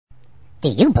Do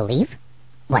you believe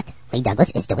what Lee Douglas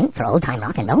is doing for old-time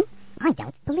rock and roll? I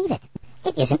don't believe it.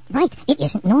 It isn't right. It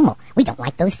isn't normal. We don't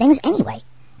like those things anyway.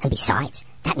 And besides,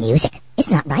 that music is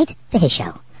not right for his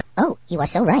show. Oh, you are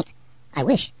so right. I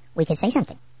wish we could say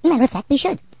something. Matter of fact, we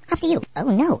should. After you. Oh,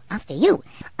 no. After you.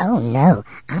 Oh, no.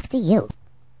 After you.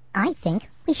 I think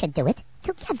we should do it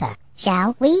together.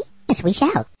 Shall we? Yes, we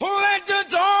shall. Who let the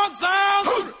dogs out?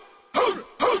 Who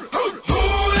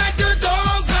let the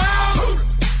dogs out?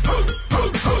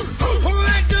 Who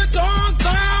let the dogs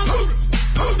out?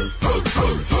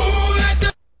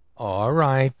 All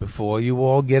right, before you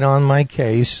all get on my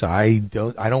case, I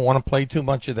don't want to play too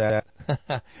much of that.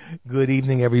 Good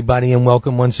evening, everybody, and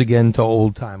welcome once again to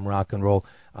Old Time Rock and Roll.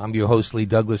 I'm your host, Lee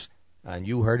Douglas, and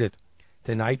you heard it.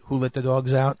 Tonight, who let the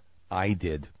dogs out? I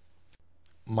did.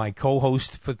 My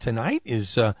co-host for tonight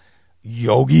is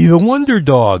Yogi the Wonder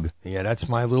Dog. Yeah, that's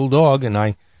my little dog, and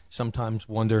I sometimes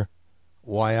wonder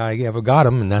why I ever got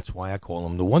him, and that's why I call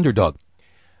him the Wonder Dog.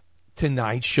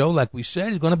 Tonight's show, like we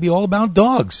said, is going to be all about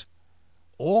dogs.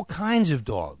 All kinds of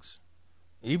dogs.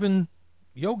 Even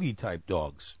Yogi-type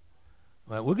dogs.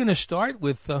 We're going to start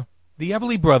with the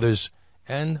Everly Brothers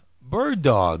and Bird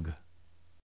Dog.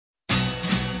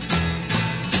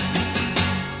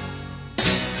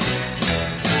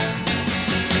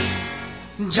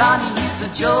 Johnny is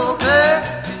a joker,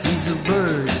 he's a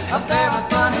bird, a very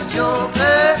funny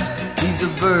joker, he's a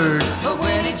bird, but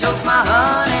when he jokes my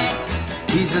honey,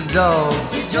 he's a dog,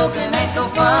 his joking ain't so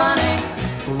funny,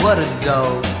 what a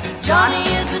dog. Johnny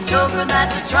is a joker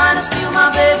that's trying to steal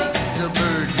my baby, he's a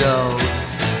bird dog.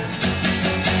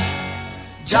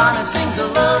 Johnny sings a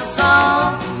love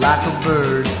song like a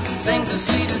bird, sings the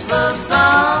sweetest love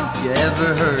song you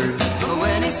ever heard, but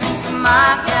when he sings to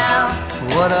my gal,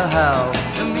 what a howl.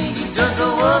 To me he's just a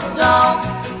wolf dog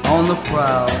on the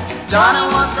prowl. Johnny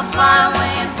wants to fly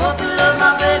away and puppy love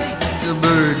my baby, he's a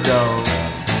bird dog.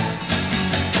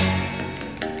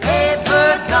 Hey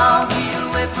bird dog, get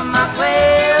away from my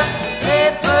quail.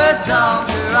 Hey bird dog,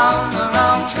 you're on the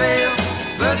wrong trail.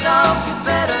 Bird dog, you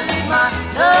better leave my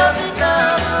lovely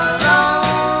love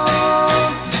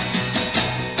alone.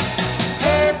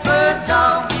 Hey bird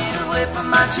dog, get away from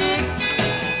my chick.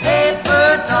 Hey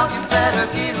bird dog, you better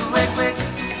get away quick.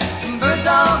 Bird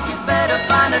dog, you better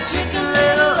find a chicken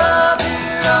little of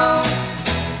your own.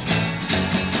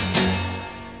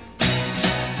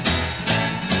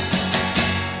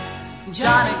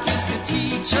 Johnny kissed the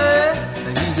teacher,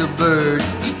 he's a bird.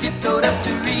 He tiptoed up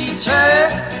to reach her,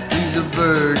 he's a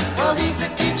bird. Well, he's a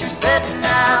teacher's pet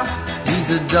now, he's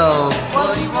a dog.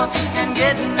 What he wants he can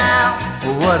get now,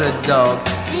 well, what a dog.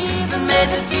 He even made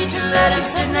the teacher let him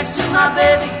sit next to my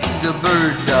baby, he's a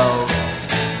bird dog.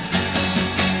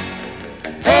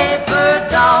 Hey bird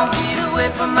dog, get away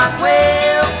from my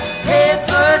quail. Hey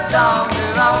bird dog,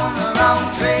 you're on the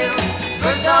wrong trail.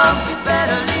 Bird dog, you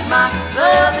better leave my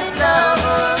lovely love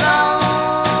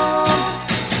alone.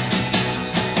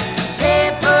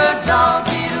 Hey bird dog,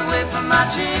 get away from my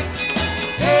chick.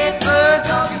 Hey bird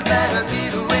dog, you better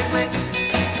get away quick.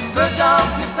 Bird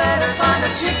dog, you better find a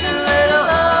chicken little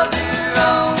of your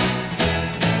own.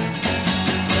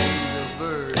 He's a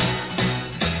bird.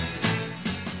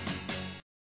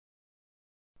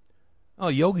 Oh,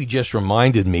 Yogi just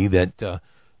reminded me that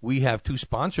we have two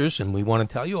sponsors, and we want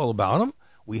to tell you all about them.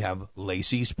 We have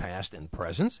Lacey's Past and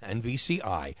Presents and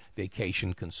VCI,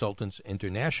 Vacation Consultants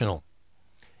International.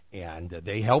 And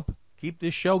they help keep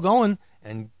this show going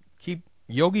and keep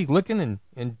Yogi licking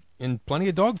and plenty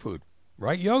of dog food.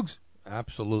 Right, Yogs?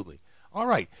 Absolutely. All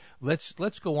right,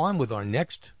 let's go on with our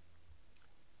next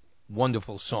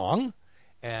wonderful song.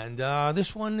 And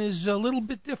this one is a little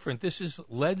bit different. This is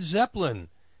Led Zeppelin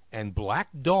and Black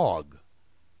Dog.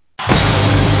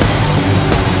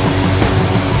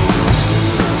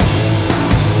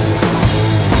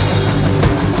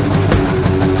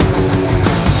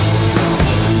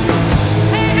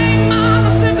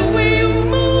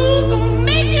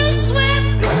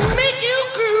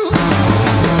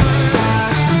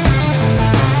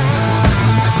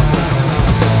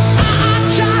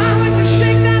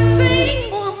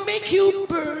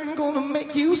 Burn, gonna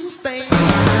make you stain.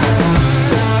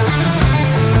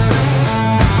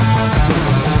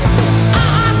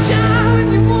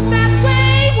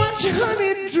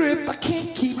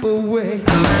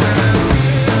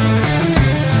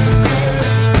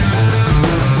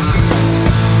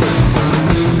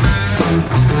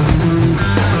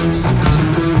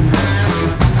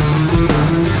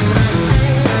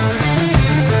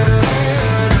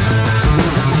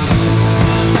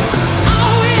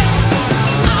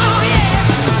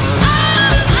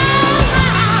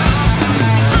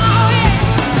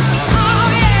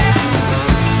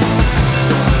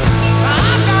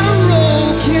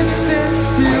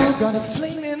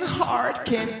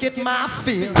 my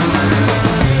fill.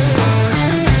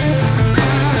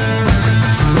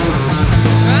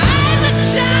 I'm a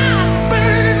child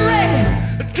burning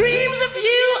red, dreams of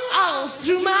you all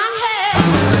through my head.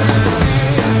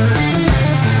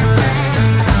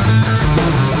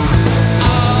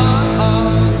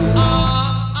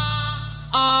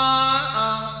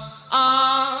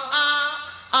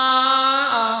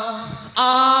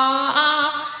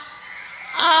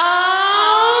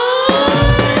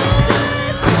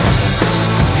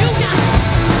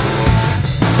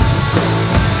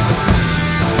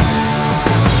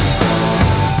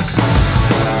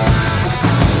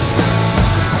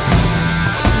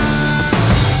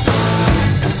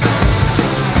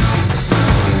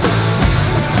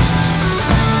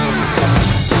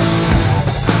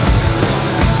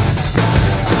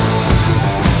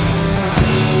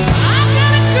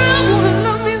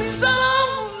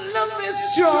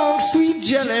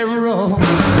 Jelly roll.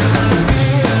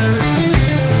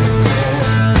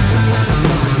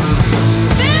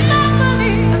 Then my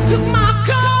money took my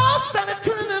call, started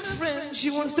telling her friends she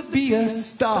wants to be a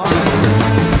star. I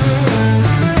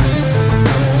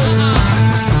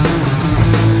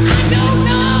don't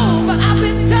know, but I've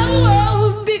been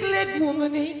told big leg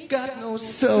woman ain't got no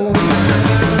soul. I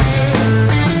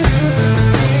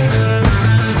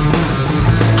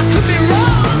could be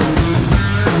wrong.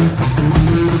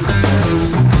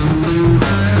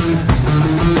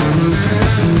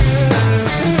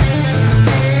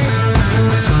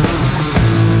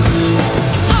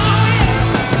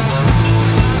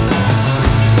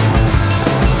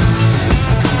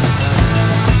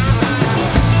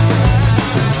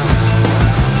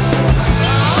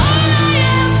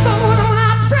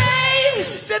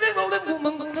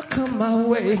 My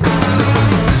way. I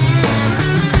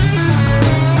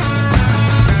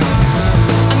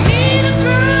need a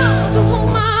girl to hold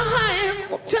my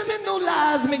hand. Won't tell me no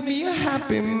lies, make me a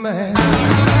happy man.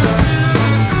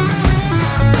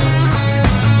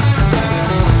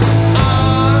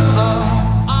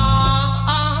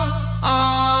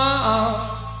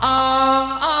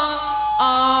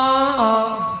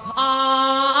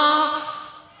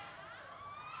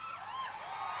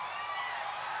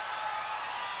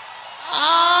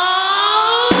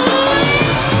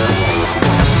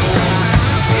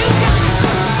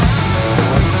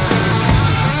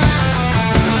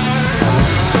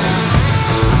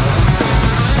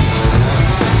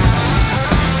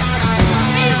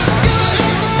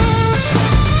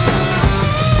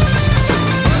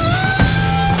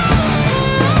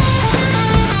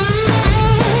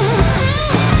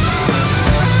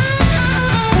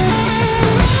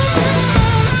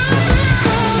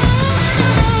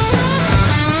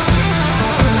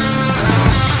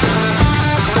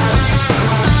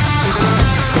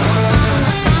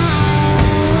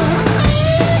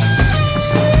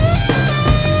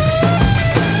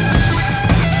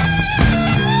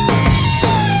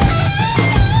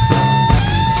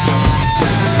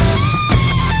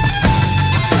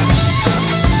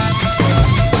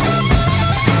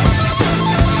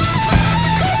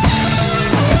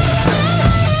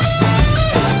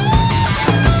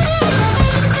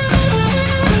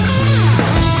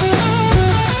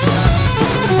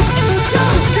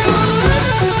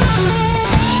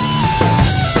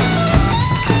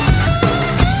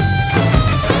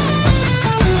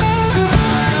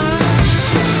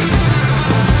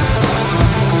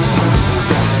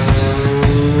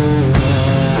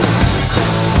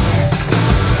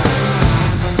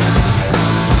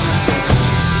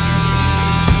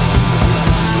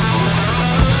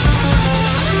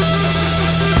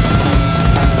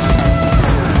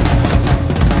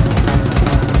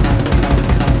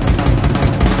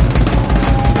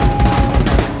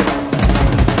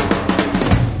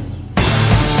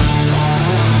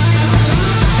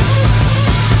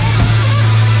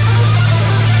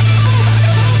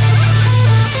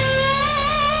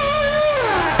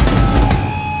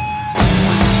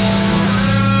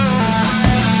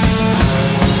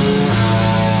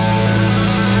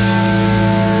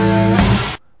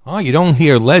 You don't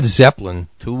hear Led Zeppelin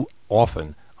too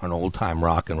often on Old Time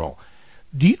Rock and Roll.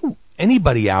 Do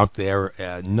anybody out there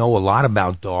know a lot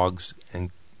about dogs? And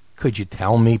could you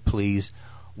tell me, please,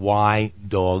 why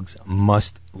dogs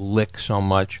must lick so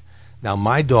much? Now,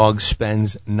 my dog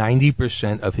spends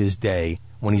 90% of his day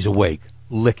when he's awake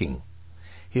licking.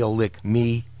 He'll lick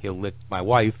me, he'll lick my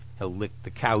wife, he'll lick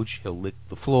the couch, he'll lick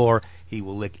the floor, he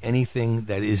will lick anything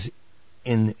that is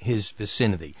in his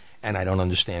vicinity. And I don't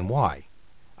understand why.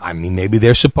 I mean, maybe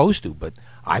they're supposed to, but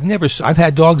I've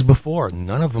had dogs before,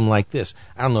 none of them like this.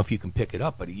 I don't know if you can pick it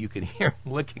up, but you can hear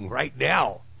him licking right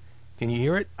now. Can you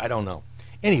hear it? I don't know.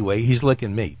 Anyway, he's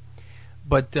licking me.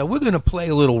 But we're going to play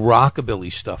a little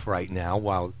rockabilly stuff right now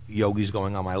while Yogi's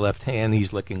going on my left hand.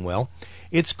 He's looking well.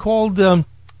 It's called Go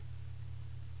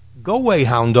Away,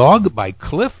 Hound Dog by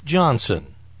Cliff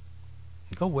Johnson.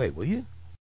 Go away, will you?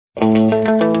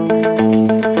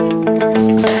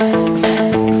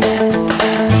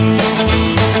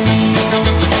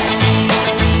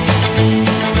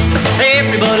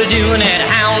 Everybody doing that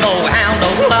hound dog,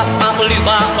 lop, bop, loo,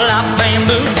 bop, lop, bam,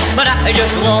 boo. But I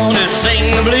just want to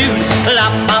sing the blues,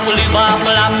 lop, bop, loo, bop,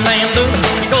 lop, bam, boo.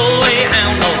 Go away,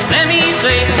 hound dog, let me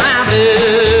sing my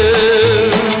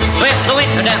blues. Well, I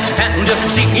went downtown just to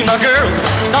see my girl,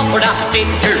 thought I'd take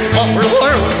her all for the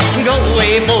world. Go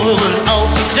away, boy, was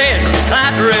all she said.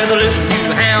 I'd rather listen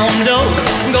to hound dog.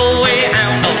 Go away,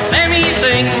 hound dog, let me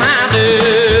sing my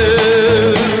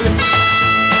blues.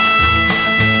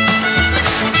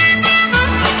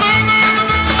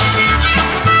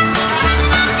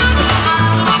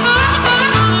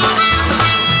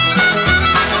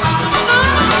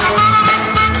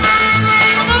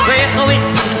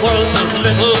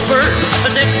 Little bird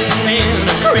sitting in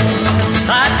a tree.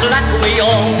 I'd like way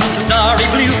on the starry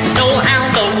blue. No hound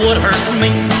dog would hurt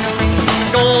me.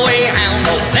 Go away, hound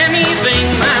dog, let me sing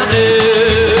my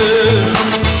blues.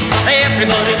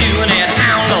 Everybody doing that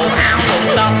hound dog,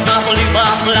 lop, bop, loo,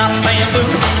 bop, lop, bam, boo.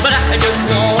 But I just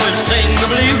want to sing the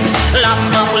blues, lop,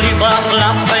 bop, loo, bop,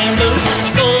 lop, bam, boo.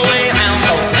 Go away, hound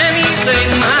dog, let me sing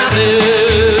my blues.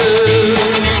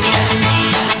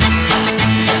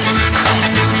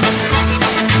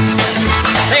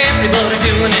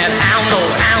 Doing that hound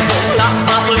dog, lop,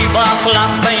 bop, lee, bop,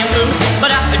 lop, bam, boo. But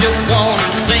I just want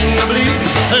to sing the blues,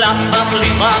 lop, bop,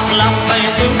 lee, bop, lop, bam,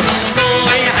 boo. Go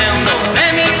away, hound dog,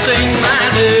 let me sing my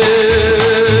blues.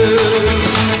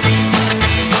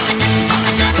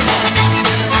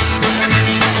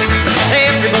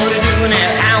 Everybody doing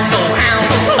that hound dog,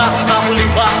 lop, bop, lee,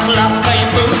 bop, lop, bam,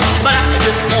 boo. But I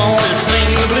just want to sing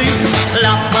the blues,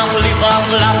 lop, bop, lee, bop,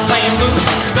 lop, bam, boo.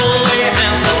 Go away,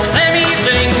 hound dog, let me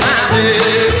sing my blues.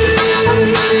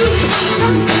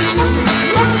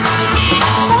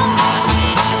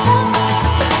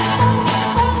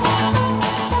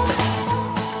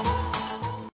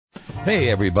 Hey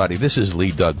everybody, this is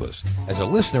Lee Douglas. As a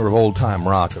listener of old-time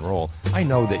rock and roll, I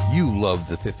know that you love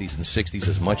the 50s and 60s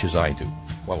as much as I do.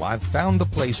 Well, I've found the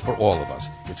place for all of us.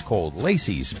 It's called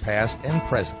Lacey's Past and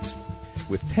Present.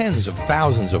 With tens of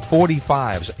thousands of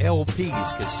 45s,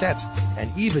 LPs, cassettes,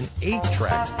 and even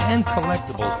 8-tracks and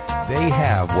collectibles, they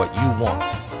have what you want.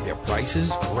 Their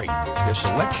prices, great. Their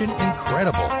selection,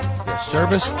 incredible. Their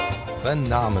service,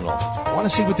 phenomenal. Want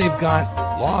to see what they've got?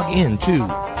 Log in to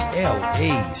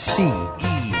LACEYS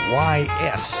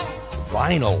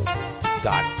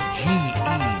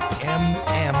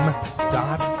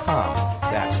vinyl.gemm.com.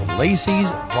 That's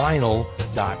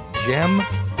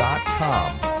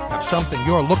Lacey'sVinyl.gem.com. Have something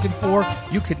you're looking for?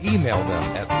 You can email them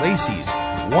at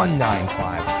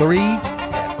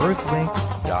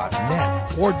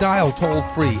laceys1953@earthlink.net or dial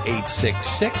toll-free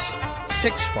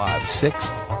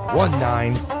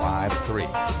 866-656-1953.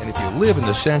 And if you live in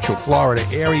the Central Florida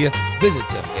area, visit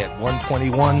them at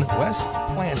 121 West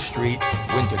Plant Street,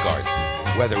 Winter Garden.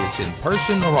 Whether it's in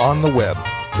person or on the web,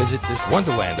 visit this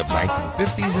wonderland of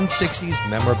 1950s and 60s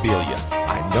memorabilia.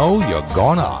 I know you're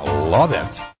gonna love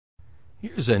it.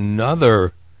 Here's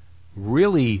another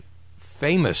really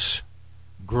famous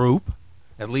group,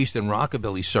 at least in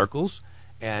rockabilly circles,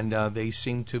 and they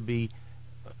seem to be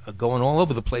going all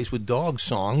over the place with dog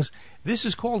songs. This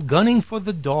is called Gunning for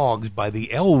the Dogs by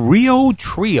the El Rio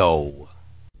Trio.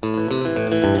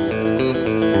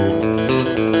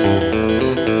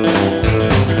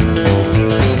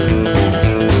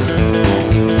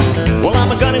 Well,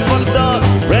 I'm a gunning for the dog,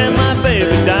 ran my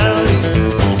baby down.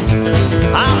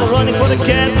 I'm a running for the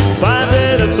cat, 5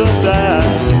 minutes of time.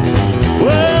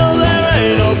 Well, there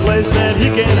ain't no place that he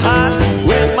can hide,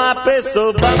 with my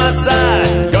pistol by my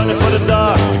side. Gunning for the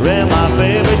dog, ran my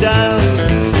baby down.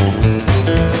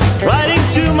 Riding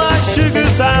to my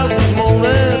sugar's house this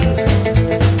morning,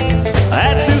 I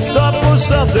had to stop for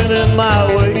something in my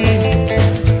way.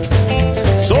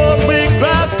 Saw a big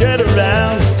crowd get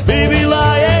around, baby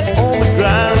lying on the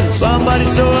ground. Somebody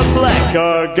saw a black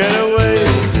car get away.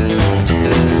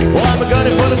 Oh, I'm a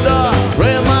gunning for the dog,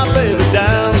 ran my baby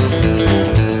down.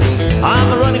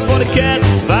 I'm a running for the cat,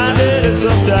 5 minutes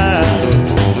of time.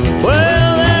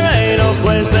 Well, there ain't no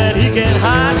place that he can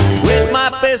hide, with my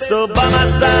pistol by my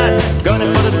side.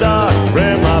 Gunning for the dog,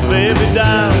 ran my baby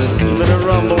down. Let it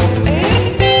rumble.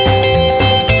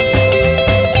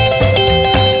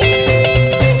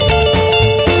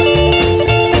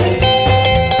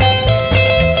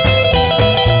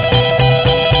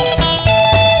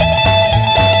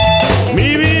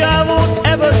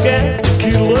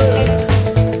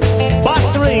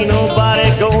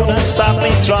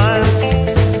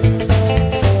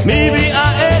 Maybe I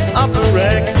ain't up a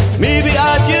wreck. Maybe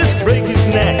I just break his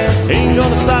neck. Ain't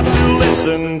gonna stop to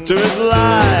listen to his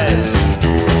lies.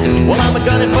 Well, I'm a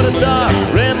gunning for the dog,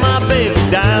 ran my baby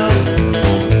down.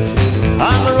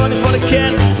 I'm a running for the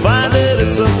cat, find it in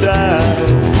some time.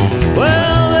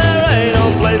 Well, there ain't no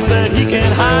place that he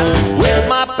can hide. With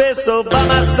my pistol by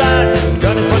my side,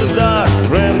 gunning for the dog,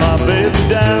 ran my baby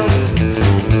down.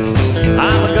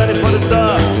 I'm a gunning for the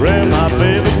dog, ran my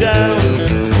baby down.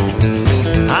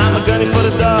 I'm a gunning for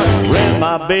the dog, ran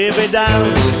my baby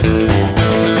down.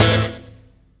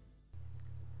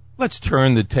 Let's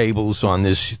turn the tables on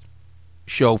this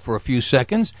show for a few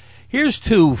seconds. Here's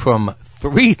two from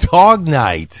Three Dog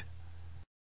Night.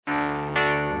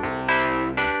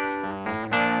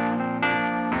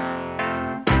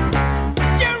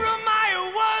 Jeremiah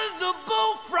was a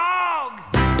bullfrog,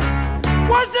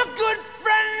 was a good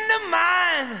friend of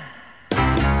mine.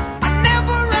 I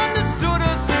never understood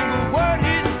a single word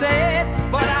he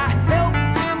said, but I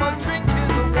helped him a drink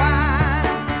his wine.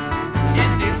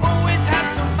 And he always had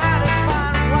some mighty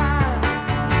fine wine,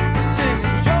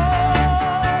 singing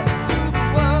joy to the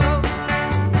world.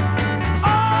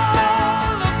 Oh,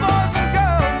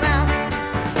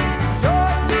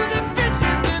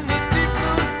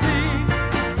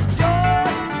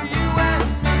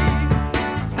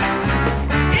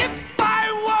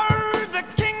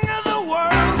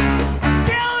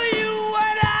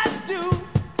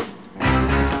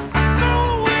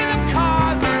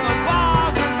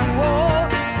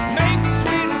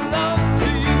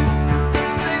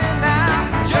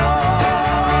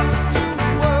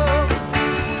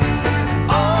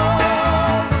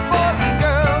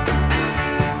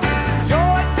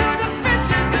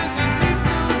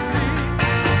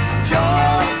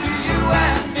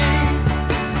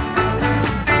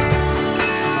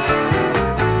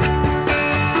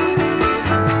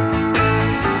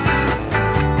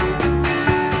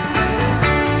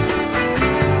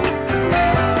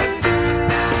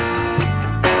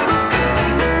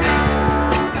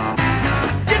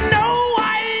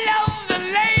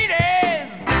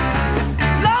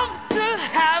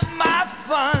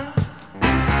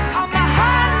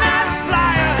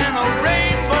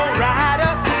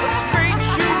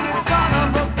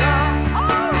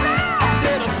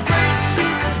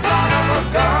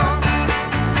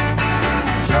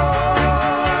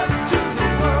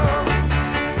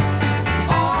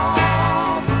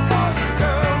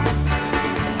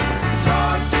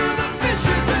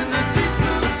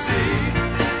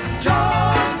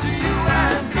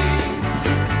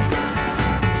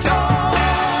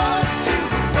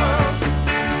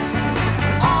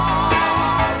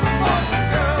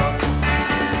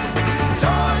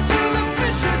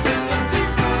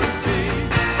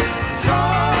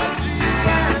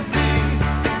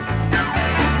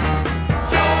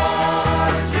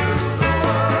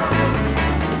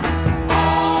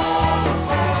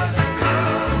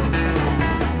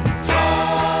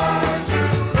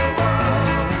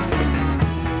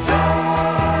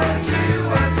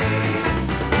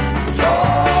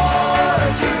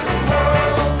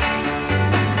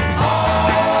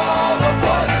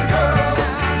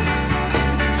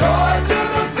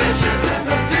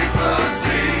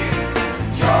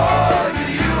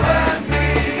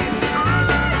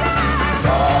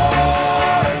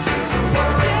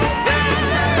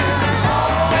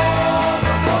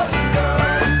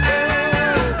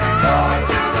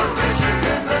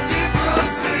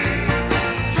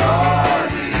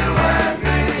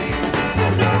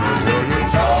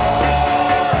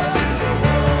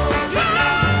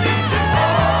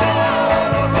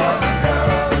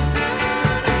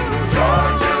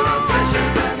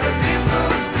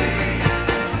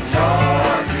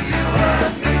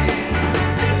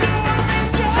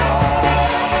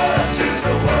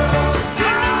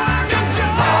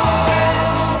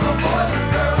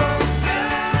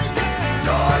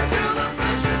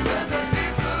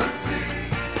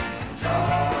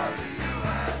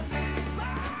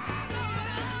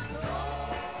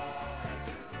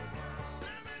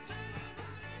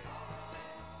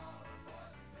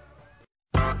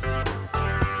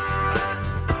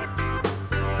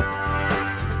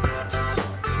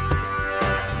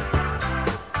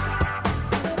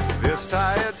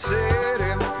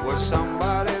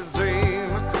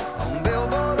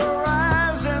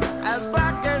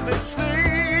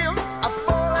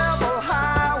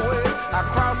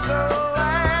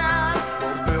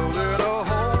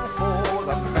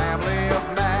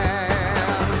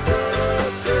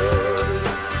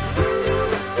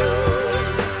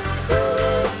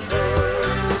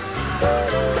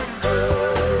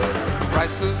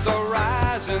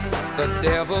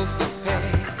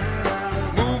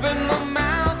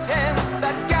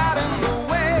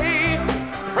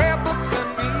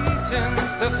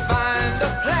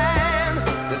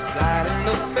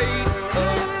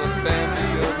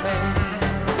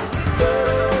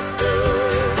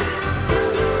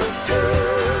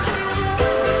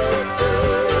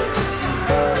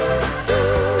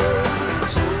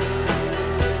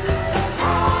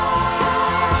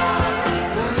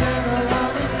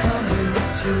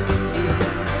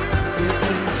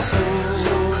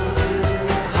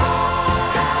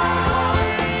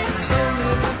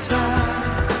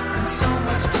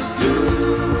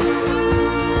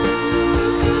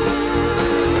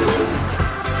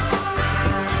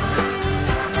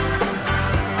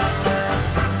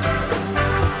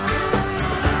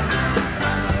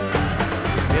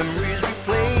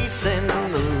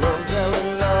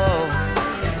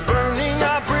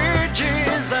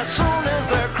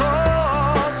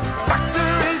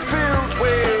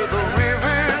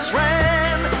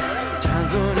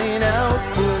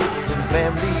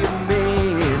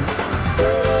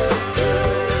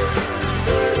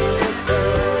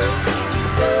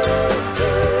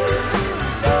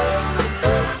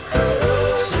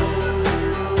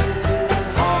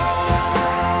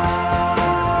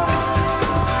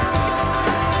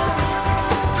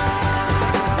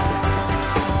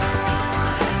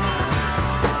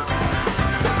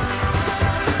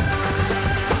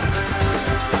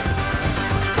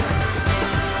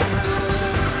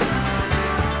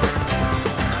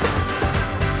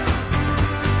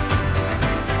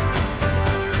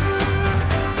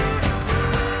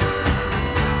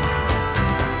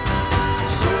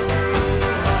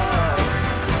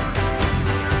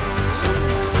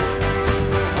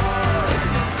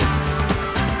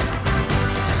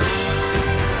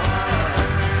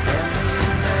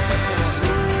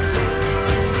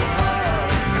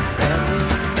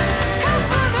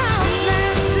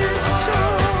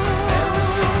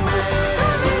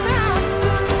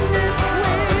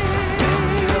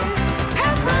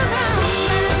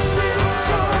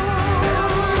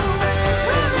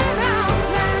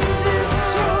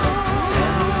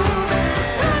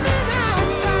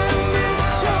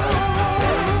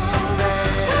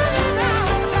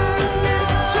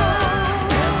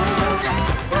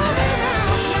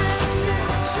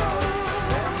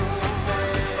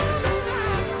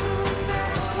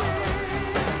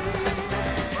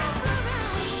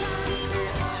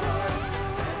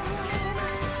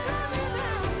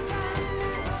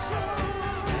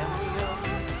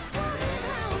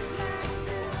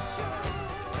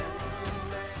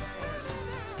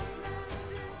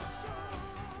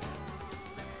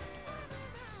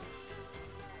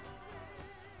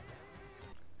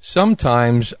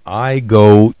 sometimes I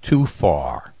go too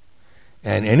far.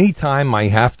 And anytime I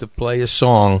have to play a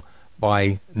song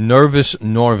by Nervous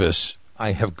Norvis,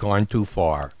 I have gone too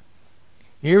far.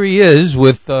 Here he is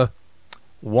with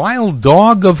Wild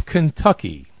Dog of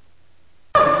Kentucky.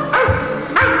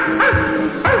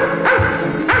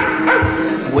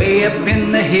 Way up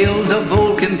in the hills of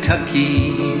old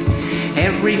Kentucky,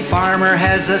 every farmer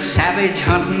has a savage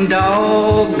hunting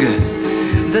dog.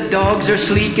 The dogs are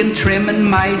sleek and trim and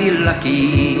mighty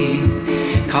lucky,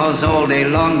 'cause all day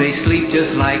long they sleep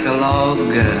just like a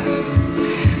log.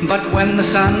 But when the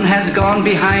sun has gone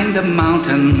behind the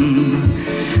mountain,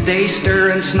 they stir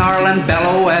and snarl and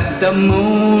bellow at the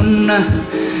moon.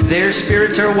 Their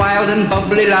spirits are wild and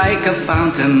bubbly like a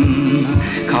fountain,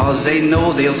 'cause they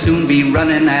know they'll soon be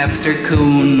running after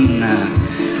coon.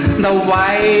 The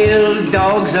wild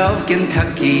dogs of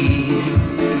Kentucky,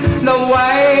 the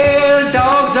wild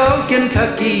dogs of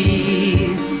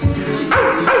Kentucky,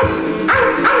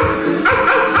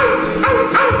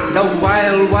 the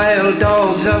wild, wild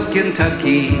dogs of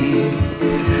Kentucky.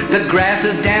 The grass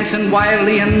is dancing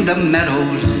wildly in the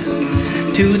meadows,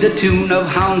 to the tune of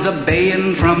hounds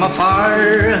a-baying from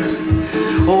afar.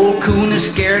 Old Coon is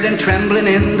scared and trembling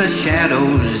in the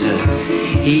shadows,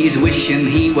 he's wishing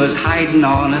he was hiding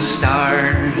on a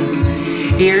star.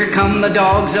 Here come the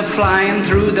dogs a-flying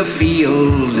through the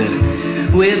field,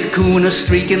 with Coon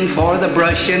a-streaking for the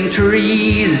brush and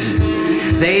trees.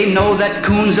 They know that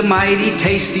Coon's a mighty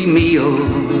tasty meal.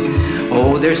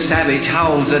 Oh, their savage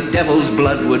howls a devil's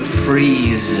blood would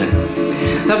freeze.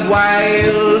 The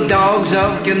wild dogs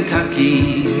of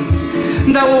Kentucky,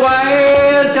 the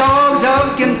wild dogs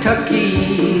of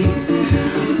Kentucky,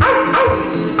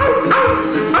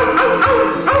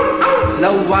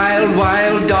 the wild,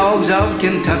 wild dogs of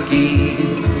Kentucky.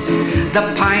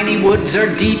 The piney woods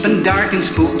are deep and dark and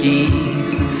spooky,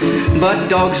 but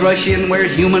dogs rush in where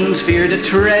humans fear to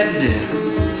tread.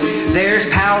 There's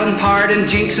Pal and Pard and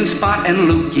Jinx and Spot and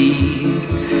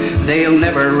Lukey, they'll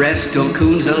never rest till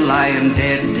Coon's a lying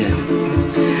dead.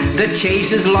 The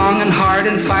chase is long and hard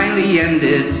and finally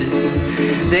ended.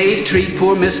 They've treed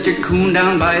poor Mr. Coon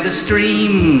down by the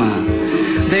stream.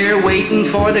 They're waiting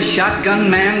for the shotgun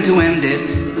man to end it,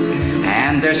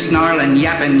 and they're snarling,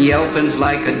 yapping, yelping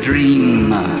like a dream.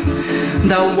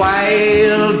 The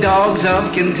wild dogs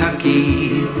of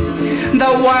Kentucky,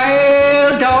 the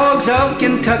wild dogs of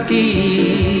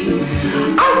Kentucky,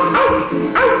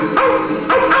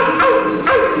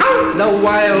 the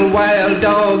wild, wild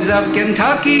dogs of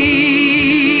Kentucky.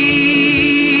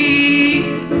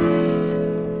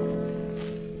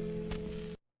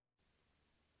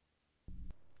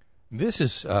 This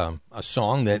is a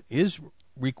song that is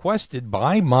requested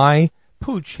by my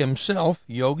pooch himself,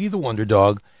 Yogi the Wonder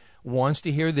Dog. Wants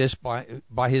to hear this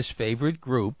by his favorite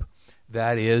group,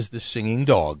 that is the Singing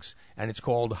Dogs, and it's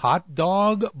called Hot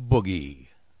Dog Boogie.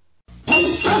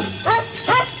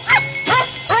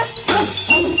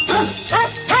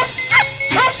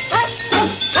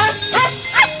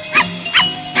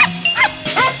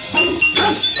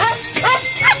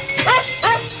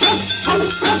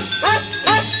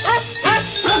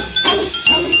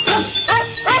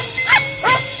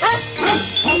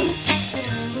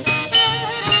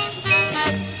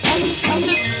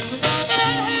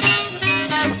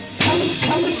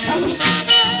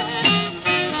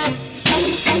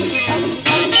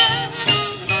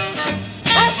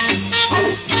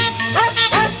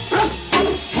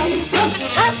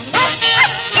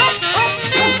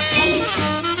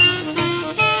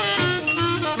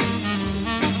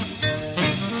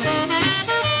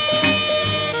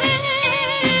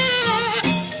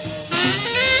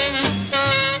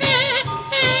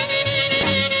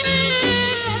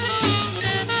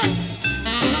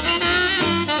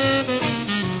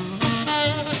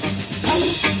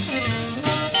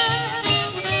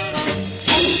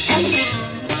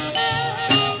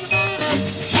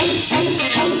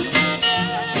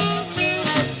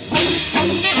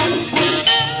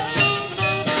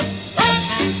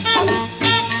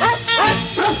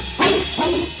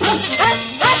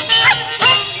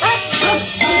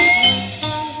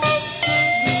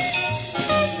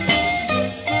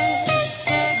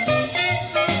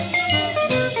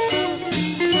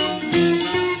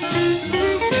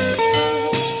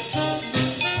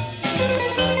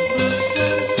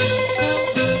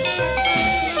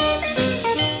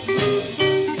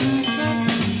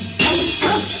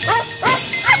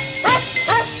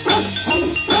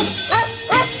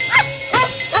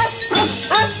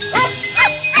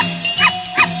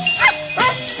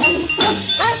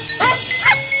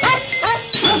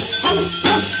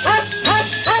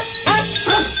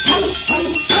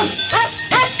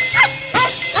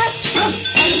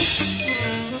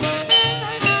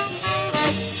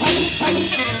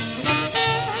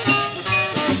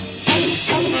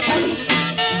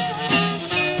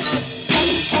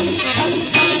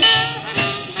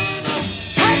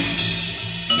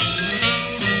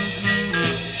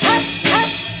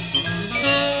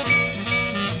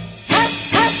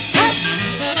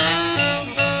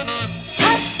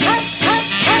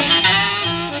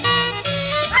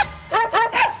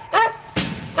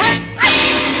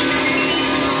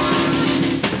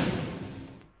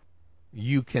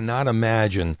 cannot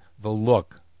imagine the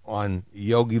look on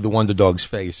Yogi the Wonder Dog's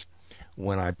face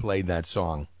when I played that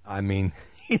song. I mean,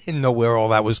 he didn't know where all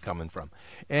that was coming from.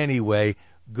 Anyway,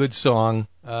 good song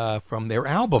from their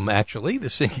album, actually,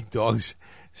 The Singing Dogs.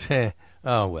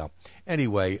 Oh, well.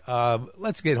 Anyway,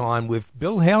 let's get on with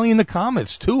Bill Haley and the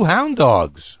Comets, Two Hound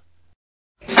Dogs.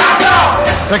 Hound dog!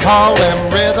 They call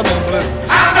them Rhythm and Blue.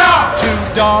 Hound dog! Two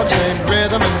dogs named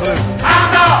Rhythm and Blue.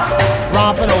 Hound dog!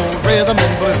 Romping old Rhythm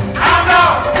and Blue. Hound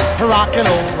dog! Rocking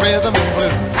old Rhythm and Blue.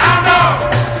 Hound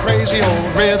dog! Crazy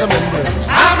old Rhythm and Blues.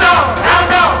 Hound dog! Hound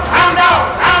dog! Hound dog!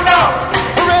 Hound dog!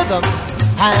 Rhythm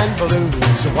and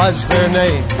Blues was their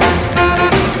name.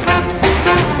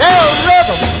 Yeah,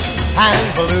 Rhythm and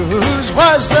Blues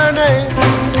was their name.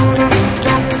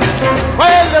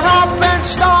 Well, they romp and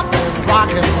stomp and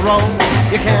rock and roll.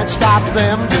 You can't stop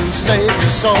them to save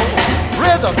your soul.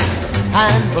 Rhythm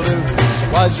and Blues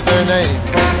was their name.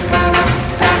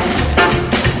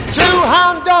 Two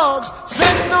hound dogs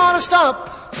sitting on a stump,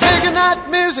 digging that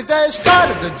music, they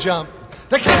started to jump.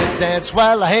 They can't dance,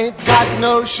 well, I ain't got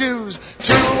no shoes.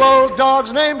 Two old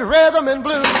dogs named Rhythm and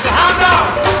Blues. Hound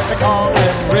dogs! They call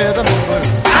them Rhythm and Blues.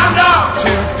 Hound dogs!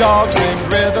 Two dogs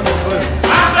named Rhythm and Blues.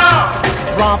 Hound dogs!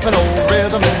 Romping old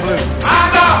Rhythm and Blues.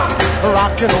 Hound dogs!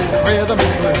 Rocking old Rhythm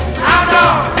and Blues. Hound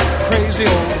dogs! Crazy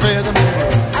old Rhythm and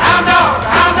Blues. Hound dogs!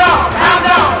 Hound dogs! Hound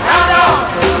dogs! Hound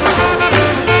dogs!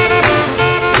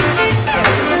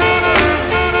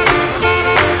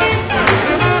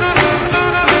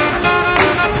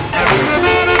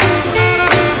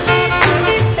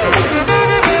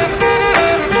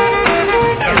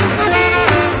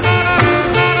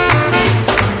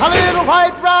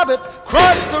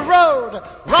 Crossed the road,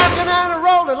 rocking and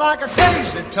a-rolling like a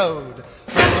crazy toad.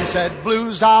 Rhythm said,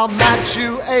 Blues, I'll match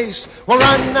you ace. We'll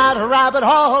run that rabbit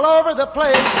all over the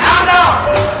place. Hound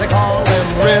dog! They call them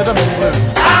Rhythm and Blues.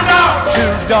 Hound dog!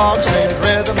 Two dogs named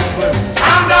Rhythm and Blues.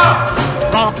 Hound dog!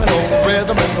 Romping old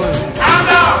Rhythm and Blues. Hound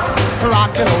dog!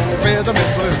 Rocking old Rhythm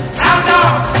and Blues. Hound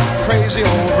dog! Crazy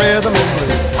old Rhythm and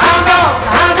Blues. Hound dog!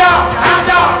 Hound dog! Hound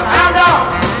dog! Hound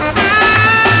dog!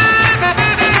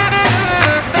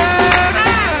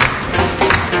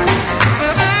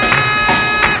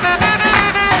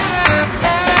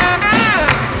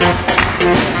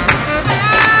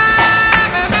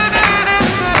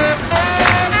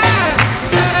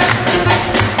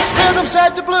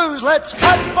 Said to Blues, let's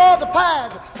cut for the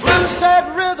pad. Blues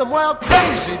said Rhythm, well,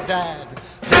 crazy dad.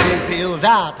 They peeled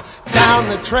out down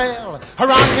the trail,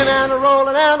 a-rockin' and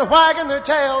a-rollin' and a-wagging their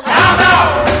tails. Hound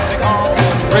dog! They call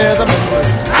them Rhythm and Blues.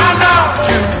 Hound dog!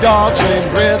 Two dogs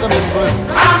named Rhythm and Blues.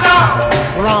 Hound dog!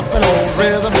 Rompin' old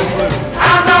Rhythm and Blues.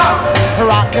 Hound dog!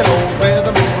 Rockin' old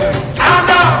Rhythm and Blues. Hound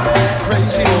dog!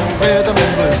 Crazy old Rhythm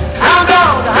and Blues. Hound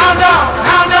dog! Hound dog!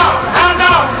 Hound dog! Hound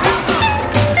dog!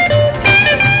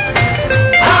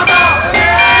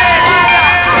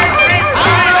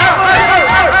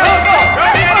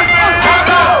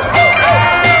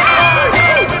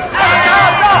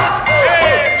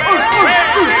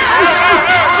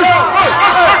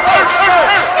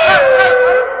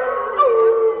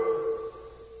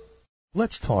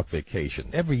 Let's talk vacation.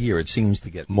 Every year it seems to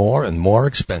get more and more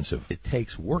expensive. It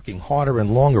takes working harder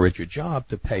and longer at your job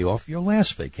to pay off your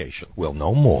last vacation. Well,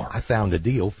 no more. I found a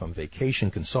deal from Vacation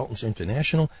Consultants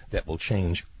International that will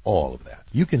change all of that.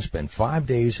 You can spend 5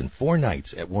 days and 4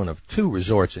 nights at one of 2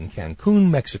 resorts in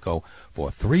Cancun, Mexico for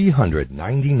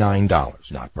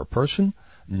 $399. Not per person,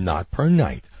 not per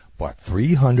night, but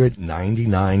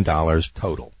 $399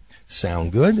 total.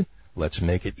 Sound good? Let's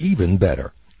make it even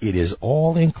better. It is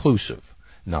all inclusive,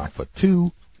 not for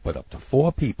 2, but up to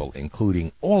 4 people,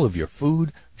 including all of your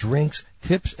food, drinks,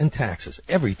 tips, and taxes,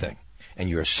 everything. And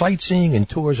your sightseeing and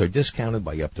tours are discounted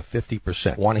by up to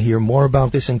 50%. Want to hear more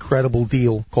about this incredible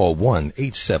deal? Call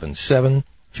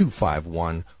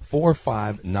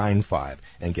 1-877-251-4595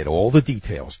 and get all the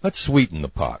details. Let's sweeten the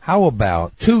pot. How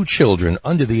about 2 children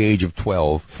under the age of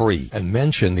 12 free? And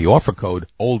mention the offer code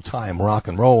Old Time Rock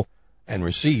and Roll and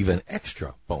receive an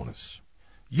extra bonus.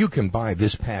 You can buy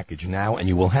this package now, and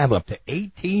you will have up to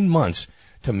 18 months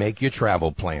to make your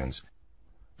travel plans.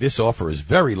 This offer is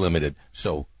very limited,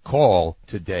 so call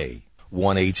today.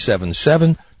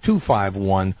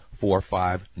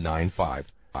 1-877-251-4595.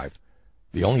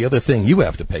 The only other thing you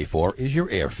have to pay for is your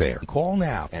airfare. Call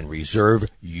now and reserve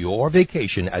your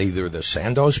vacation at either the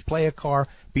Sandos Playa Car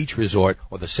Beach Resort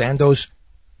or the Sandos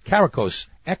Caracos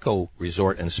Eco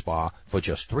Resort and Spa for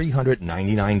just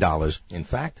 $399. In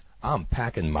fact, I'm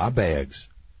packing my bags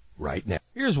right now.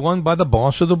 Here's one by the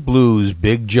boss of the blues,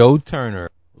 Big Joe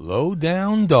Turner, Low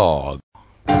Down Dog.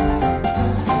 Well,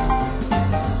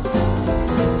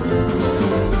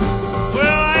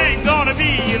 I ain't gonna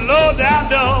be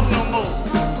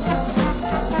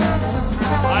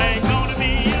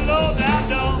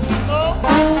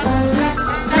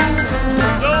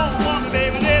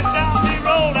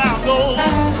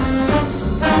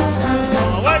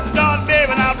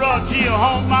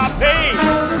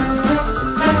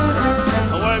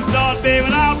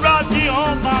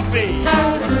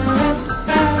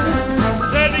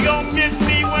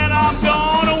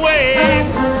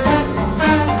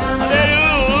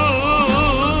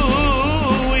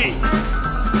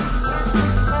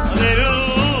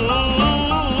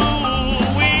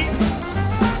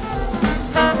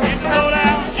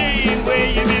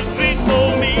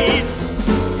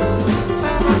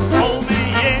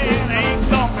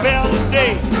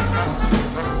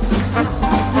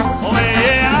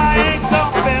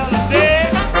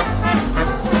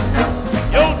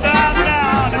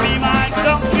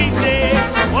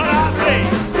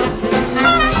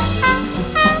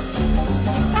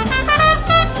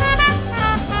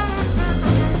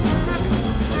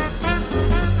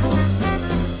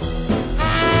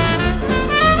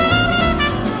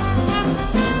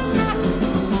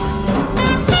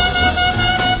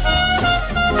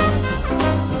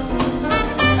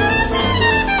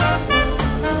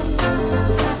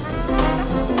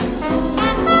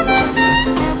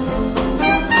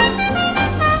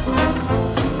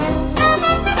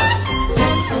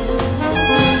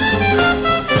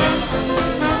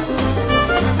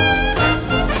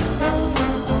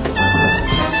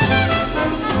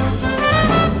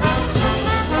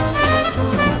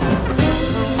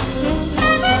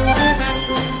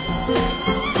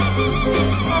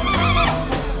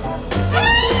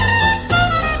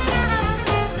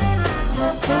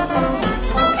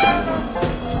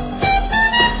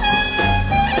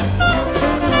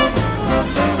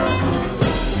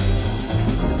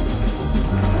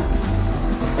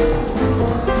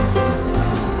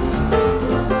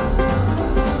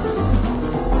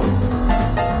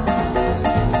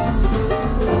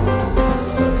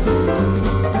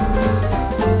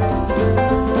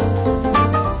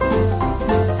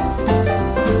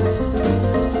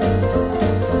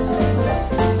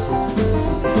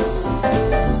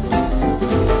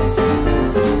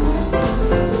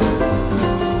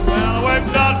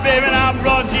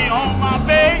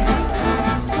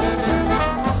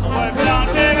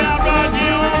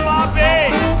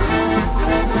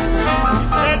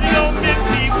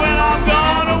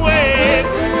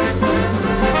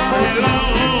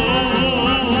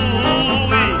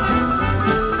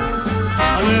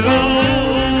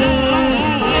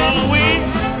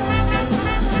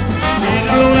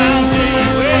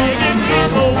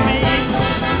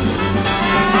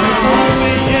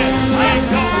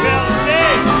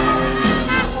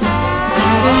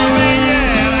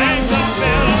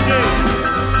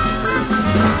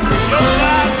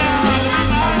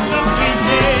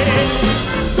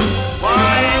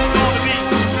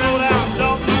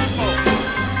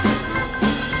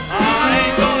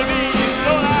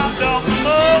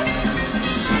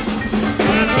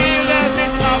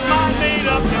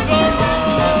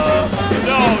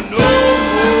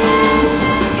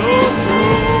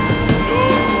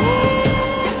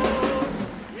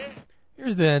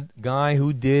Here's that guy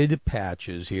who did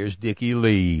Patches. Here's Dickie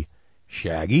Lee,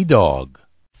 Shaggy Dog. To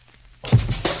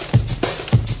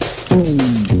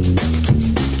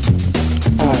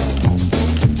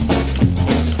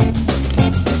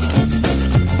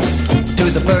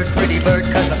the bird, pretty bird,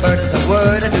 'cause the bird is a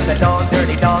word. And to the dog,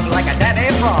 dirty dog, like a daddy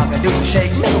frog. I do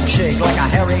shake, milkshake, like a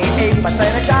hairy ape. I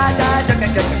said a jai, jai, jicka,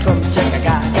 jicka, kum, jicka,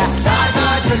 ga, ga. Jai,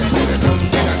 jai, jicka, jicka, kum,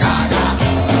 jicka, ga, ga.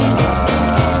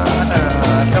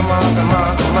 Come on,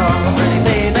 pretty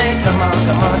baby. Come on,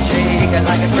 shake it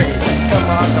like a crazy. Come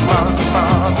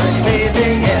on, pretty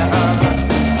baby, yeah.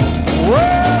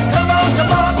 Whoa, come on,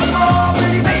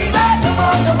 pretty baby. Come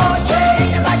on,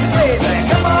 shake it like a crazy.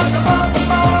 Come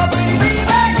on, pretty baby,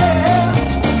 yeah.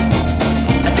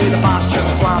 Do the pop,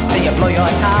 sugar flop, till you blow your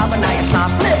top, and now you stop,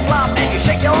 flip flop, and you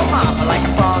shake your mop like a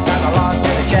frog on a log to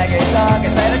the shaggy dog.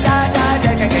 And say the da da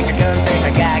jigga jigga gun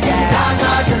jigga ga ga. Da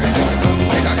da jigga jigga gun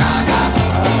jigga ga ga.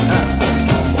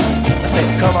 I say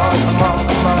come on,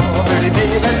 pretty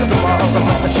baby, come on,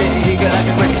 shake it like a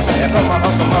crazy. Come on,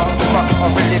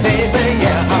 pretty baby,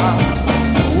 yeah.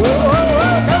 Whoa,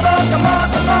 come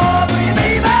on, pretty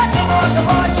baby, come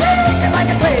on, shake it like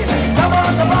a crazy. Come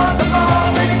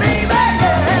on, pretty baby,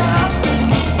 yeah.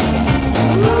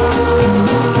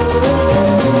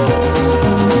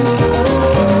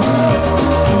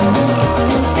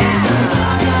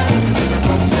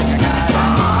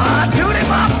 Judy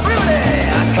Bob Fruity.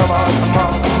 Come on,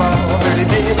 pretty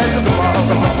baby, come on,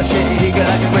 shake it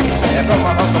like a crazy. Come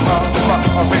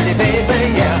on, pretty baby,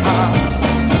 yeah.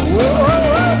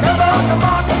 Whoa, come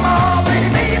on, pretty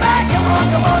baby, come on,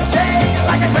 shake it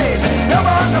like a crazy. Come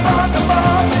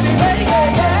on, pretty baby,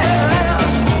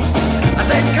 yeah. I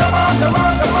said, come on,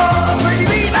 pretty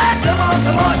baby, come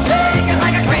on, shake it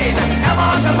like a crazy. Come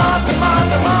on,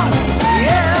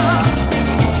 yeah.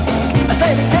 I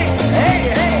said, hey,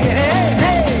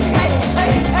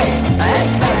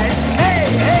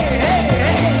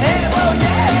 oh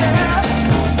yeah.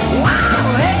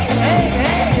 Wow,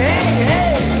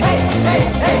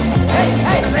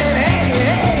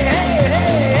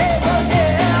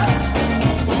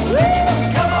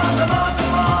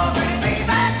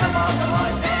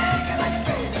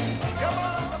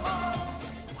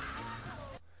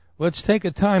 Let's take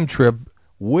a time trip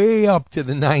way up to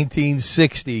the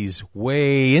 1960s,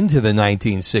 way into the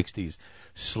 1960s.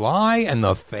 Sly and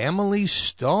the Family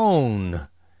Stone.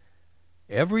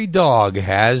 Every dog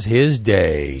has his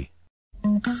day.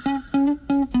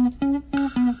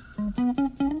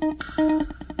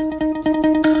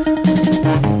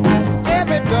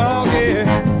 Every dog here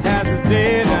has his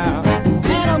day now,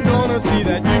 and I'm gonna see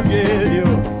that you get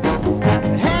yours.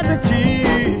 Had the key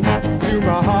to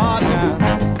my heart now,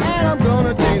 and I'm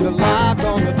gonna change the lock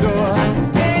on the door.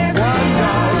 One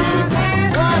dog here,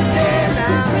 one day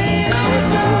now, now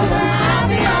it's over, I'll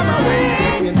be on my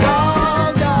way. And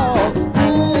dog, dog,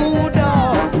 ooh,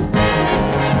 dog.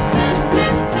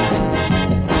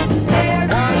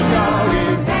 One dog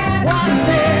here, one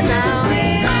day now,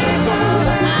 now it's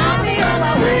over, I'll be on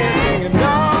my way. And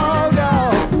dog,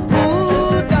 dog,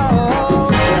 ooh,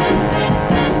 dog.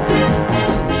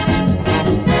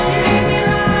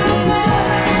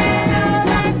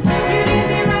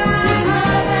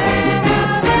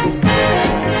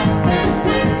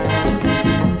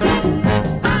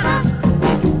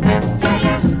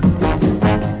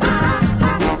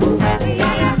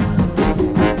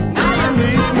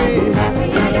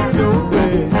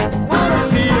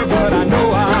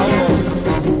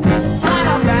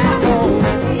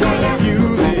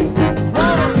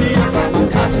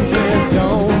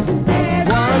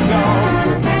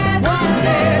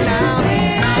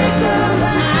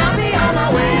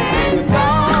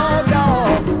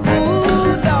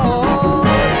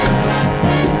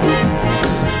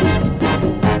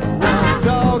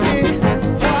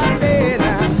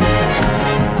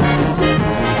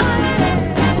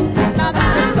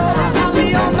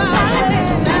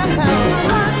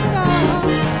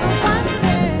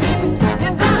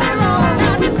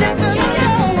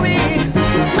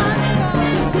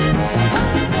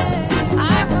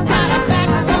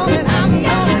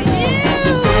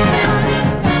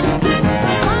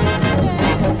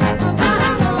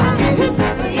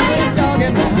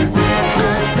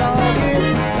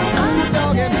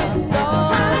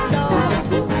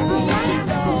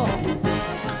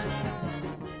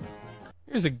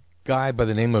 Here's a guy by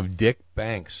the name of Dick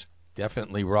Banks,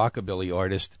 definitely rockabilly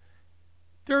artist.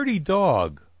 Dirty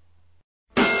Dog.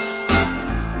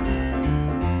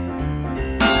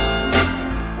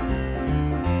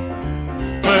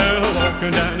 Well,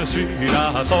 walking down the street,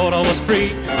 I thought I was free.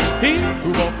 He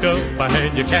who walked up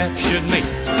and you captured me,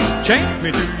 chained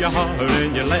me to your heart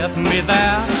and you left me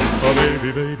there. Oh,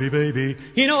 baby, baby, baby,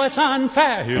 you know it's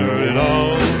unfair. You dirty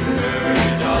dog,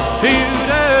 you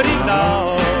dirty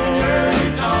dog.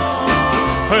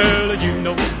 Well, you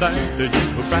know that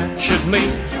you fractured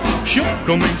me, shook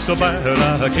on me so bad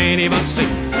I can't even see.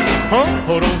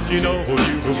 Oh, don't you know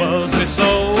you buzzed me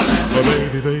so? Oh,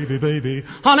 baby, baby, baby,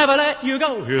 I'll never let you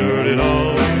go. You dirty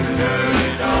dog,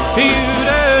 you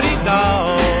dirty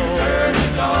dog.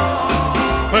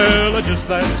 Well, just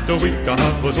last week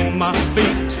I was on my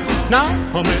feet. Now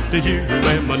I'm empty you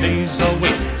and my knees are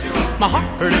weak. My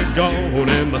heart is gone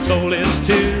and my soul is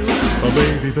too. Oh,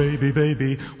 baby, baby,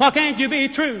 baby, why can't you be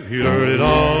true? You dirty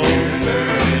dog, you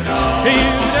dirty dog, you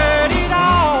dirty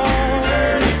dog.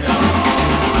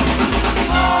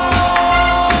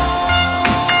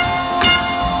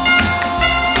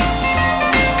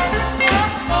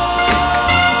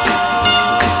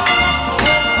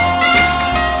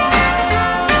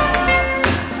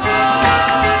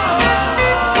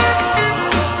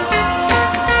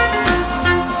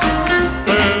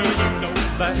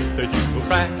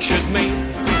 Fractured me,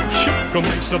 shook on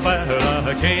me so bad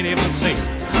I can't even see.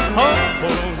 Oh,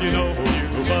 don't you know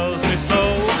you buzzed me so?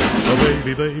 Oh,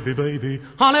 baby, baby, baby,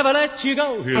 I'll never let you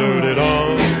go. You dirty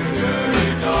dog, you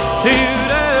dirty dog, you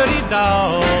dirty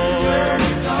dog.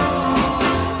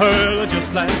 Well,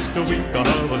 just last week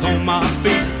I was on my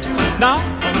feet. Now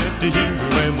I'm empty you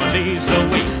and my knees are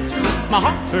weak. My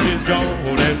heart is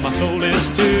gone and my soul is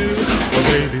too. Oh,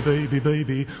 baby, baby,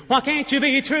 baby, why can't you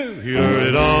be true? You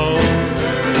dirty dog,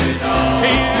 dirty dog,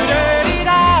 you dirty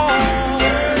dog,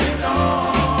 dirty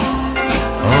dog.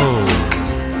 Oh,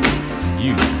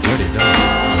 you dirty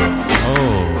dog.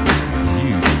 Oh,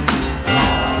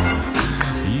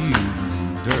 you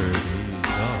dirty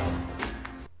dog.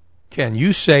 Can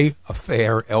you say a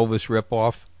fair Elvis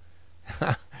ripoff?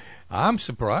 I'm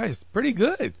surprised. Pretty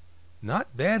good.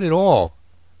 Not bad at all.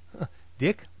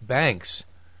 Dick Banks,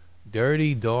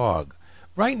 Dirty Dog.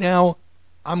 Right now,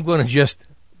 I'm going to just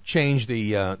change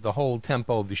the whole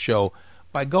tempo of the show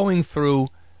by going through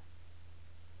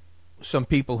some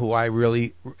people who I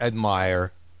really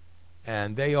admire,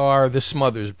 and they are the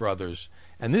Smothers Brothers.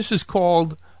 And this is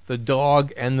called The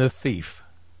Dog and the Thief.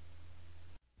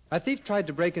 A thief tried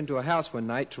to break into a house one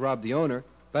night to rob the owner,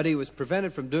 but he was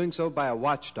prevented from doing so by a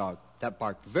watchdog that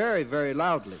barked very, very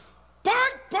loudly.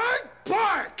 Bark, bark,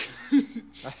 bark!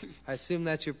 I assume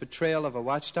that's your portrayal of a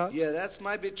watchdog? Yeah, that's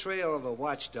my betrayal of a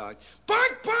watchdog.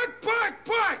 Bark, bark, bark,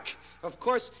 bark! Of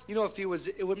course, you know,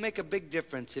 it would make a big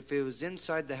difference if it was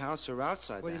inside the house or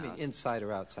outside the house. What do you mean, inside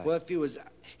or outside? Well, if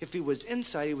he was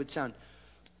inside, he would sound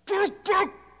bark,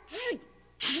 bark.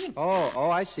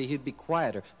 Oh, I see. He'd be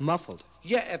quieter, muffled.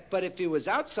 Yeah, but if he was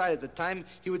outside at the time,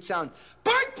 he would sound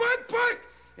bark, bark, bark.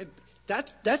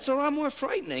 That's a lot more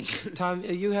frightening. Tom,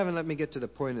 you haven't let me get to the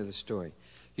point of the story.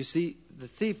 You see, the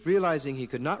thief, realizing he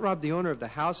could not rob the owner of the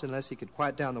house unless he could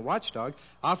quiet down the watchdog,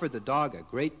 offered the dog a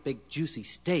great big juicy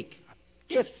steak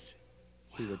if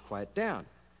he would quiet down.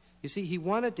 You see, he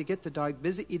wanted to get the dog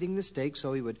busy eating the steak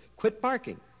so he would quit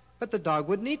barking. But the dog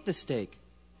wouldn't eat the steak.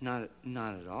 Not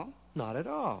at all? Not at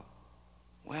all.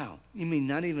 Wow. You mean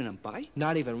not even a bite?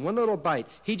 Not even one little bite.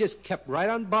 He just kept right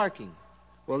on barking.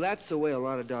 Well, that's the way a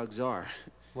lot of dogs are.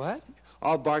 What?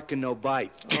 All bark and no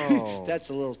bite. Oh. That's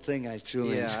a little thing I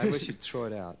threw in. Yeah, I wish you'd throw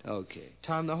it out. Okay.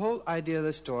 Tom, the whole idea of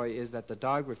the story is that the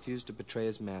dog refused to betray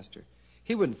his master.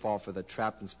 He wouldn't fall for the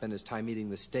trap and spend his time eating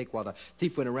the steak while the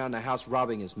thief went around the house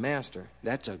robbing his master.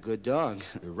 That's a good dog.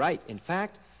 You're right. In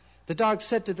fact, the dog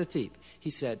said to the thief, he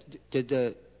said... Did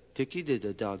the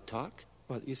dog talk?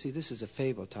 Well, you see, this is a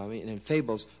fable, Tommy, and in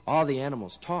fables, all the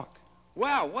animals talk.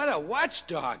 Wow, what a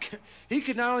watchdog. He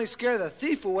could not only scare the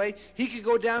thief away, he could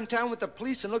go downtown with the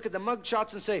police and look at the mug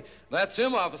shots and say, "That's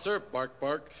him, officer, bark,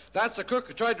 bark. That's the crook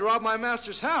who tried to rob my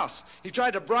master's house. He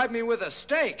tried to bribe me with a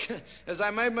steak. As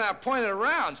I made my appointed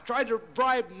rounds, tried to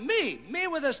bribe me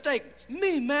with a steak.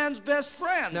 Me, man's best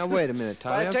friend." Now, wait a minute,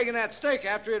 Tommy. If I'd taken that steak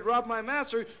after he had robbed my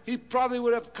master, he probably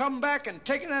would have come back and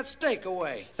taken that steak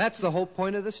away. That's the whole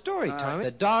point of the story, Tommy.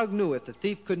 The dog knew if the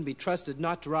thief couldn't be trusted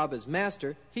not to rob his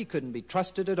master, he couldn't be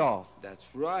trusted at all. That's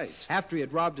right. After he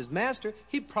had robbed his master,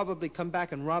 he'd probably come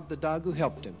back and rob the dog who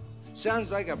helped him.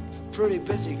 Sounds like a pretty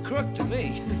busy crook to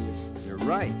me. You're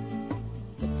right.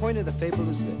 The point of the fable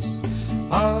is this.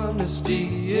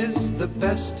 Honesty is the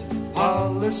best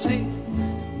policy.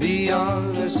 Be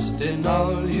honest in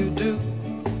all you do.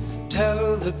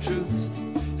 Tell the truth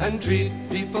and treat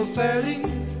people fairly,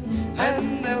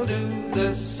 and they'll do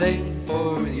the same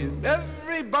for you. Every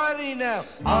Everybody now.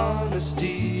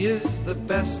 Honesty is the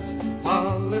best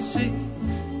policy.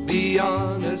 Be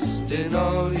honest in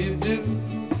all you do.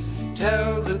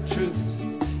 Tell the truth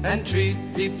and treat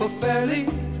people fairly,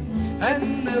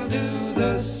 and they'll do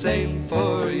the same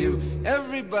for you.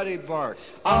 Everybody bark.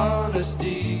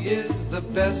 Honesty is the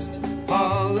best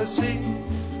policy.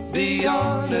 Be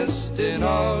honest in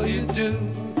all you do.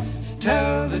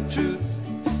 Tell the truth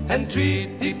and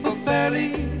treat people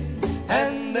fairly,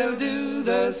 and they'll do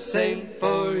the same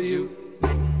for you.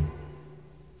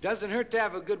 Doesn't hurt to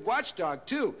have a good watchdog,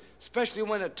 too, especially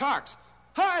when it talks.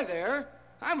 Hi there,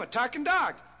 I'm a talking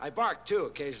dog. I bark, too,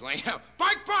 occasionally.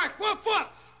 Bark, bark, woof, woof.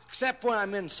 Except when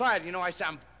I'm inside, you know, I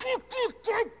sound... And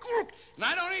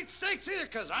I don't eat steaks either,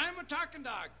 because I'm a talking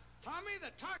dog. Tommy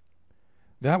the Talk...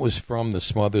 That was from the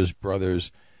Smothers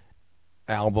Brothers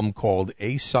album called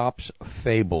Aesop's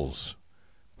Fables.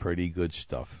 Pretty good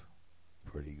stuff.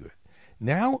 Pretty good.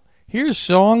 Now, here's a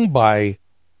song by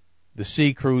the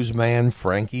Sea Cruise man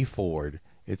Frankie Ford.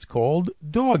 It's called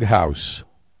Doghouse.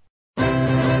 You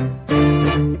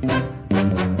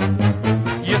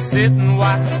sit and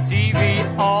watch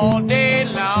TV all day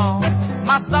long.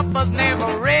 My supper's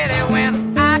never ready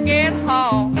when I get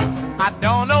home. I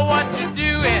don't know what you're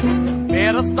doing.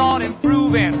 Better start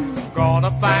improving.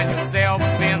 Gonna find yourself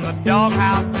in the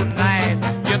doghouse tonight.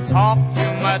 You talk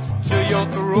too much till your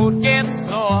throat gets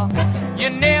sore. You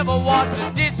never wash the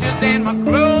dishes and my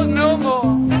clothes no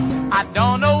more. I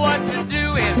don't know what you're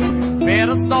doing.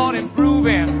 Better start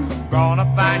improving. Gonna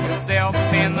find yourself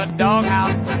in the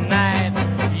doghouse tonight.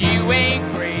 You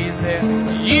ain't crazy,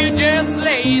 you just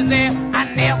lazy. I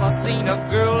never seen a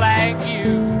girl like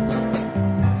you.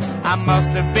 I must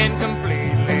have been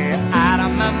completely out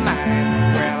of my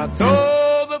mind when I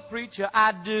told the preacher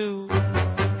I do.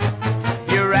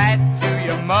 You write to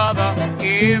your mother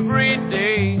every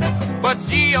day, but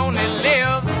she only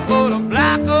lives about a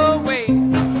block away.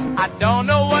 I don't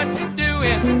know what you're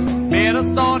doing. Better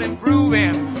start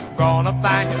improving. Gonna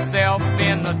find yourself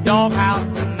in the doghouse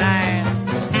tonight.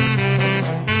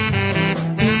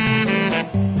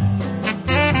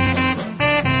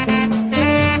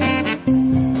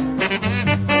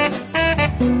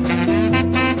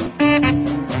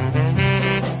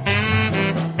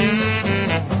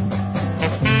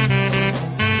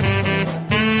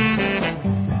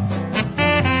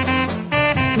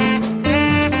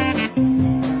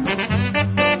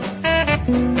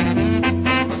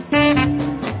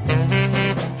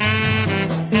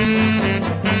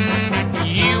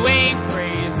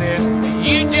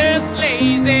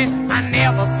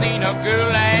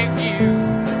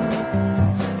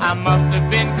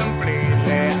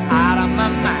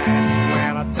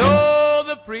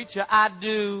 I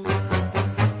do.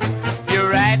 You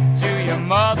write to your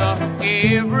mother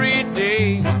every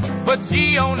day, but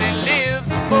she only lives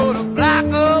about a block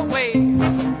away.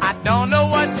 I don't know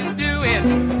what you're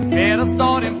doing. Better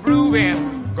start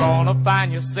improving. Gonna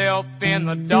find yourself in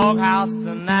the doghouse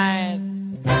tonight.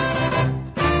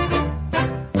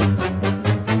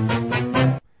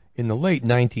 In the late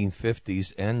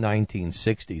 1950s and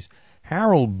 1960s,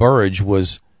 Harold Burridge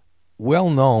was well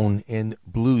known in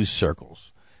blues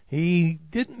circles. He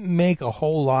didn't make a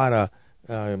whole lot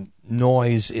of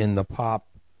noise in the pop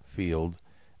field,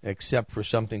 except for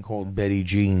something called Betty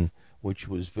Jean, which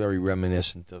was very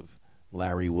reminiscent of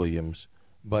Larry Williams.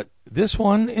 But this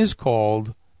one is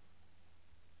called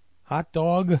Hot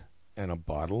Dog and a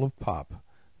Bottle of Pop.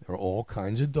 There are all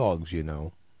kinds of dogs, you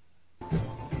know.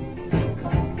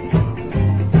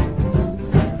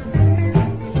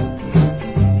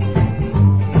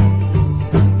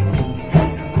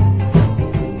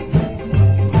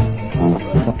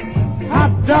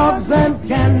 Dogs and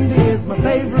candy is my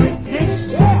favorite dish.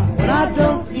 When I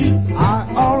don't eat, I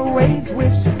always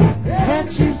wish.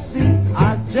 Can't you see,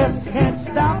 I just can't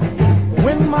stop.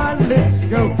 When my lips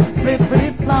go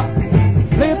flippity-flop,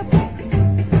 flip,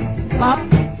 flop,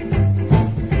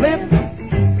 flip,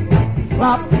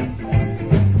 flop.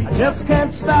 I just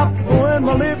can't stop when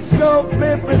my lips go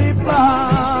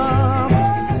flippity-flop. Oh,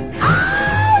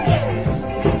 yeah.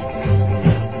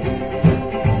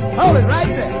 Hold it right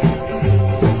there.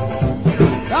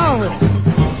 Down with it.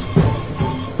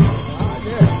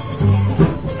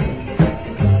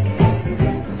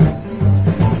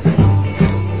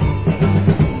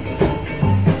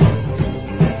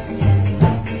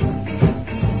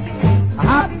 A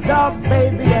hot dog,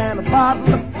 baby, and a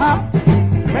bottle of pop.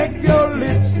 Make your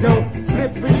lips go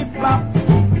flippity-flop.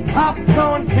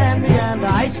 Popcorn, candy, and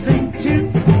ice cream,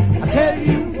 too. I tell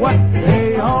you what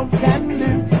they all can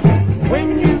do.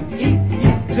 When you eat,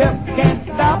 you just can't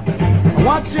stop.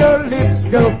 Watch your lips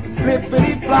go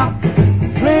flippity-flop,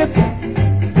 flip,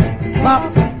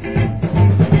 flop,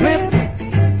 flip,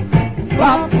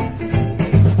 flop. I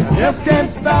just can't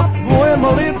stop when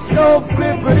my lips go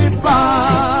flippity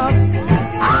flop.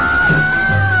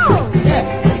 Oh, yeah.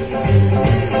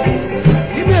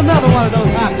 Give me another one of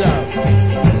those hot dogs.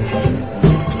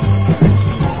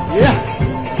 Yeah.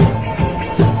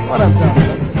 What I'm talking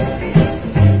about.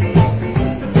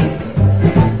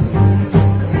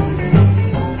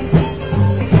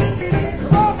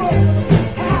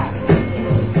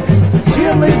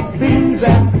 Chili beans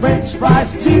and French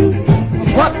fries too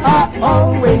is what I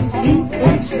always eat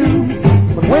in stew.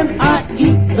 But when I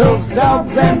eat those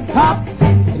dogs and pops,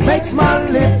 it makes my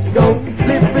lips go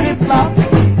flippity flop,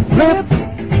 flip,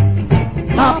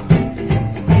 flop,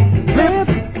 flip,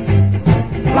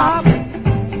 flop.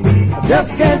 I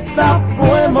just can't stop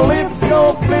when my lips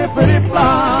go flippity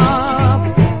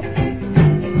flop.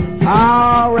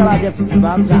 Oh, well, I guess it's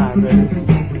about time, baby.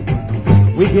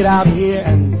 We get out here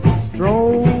and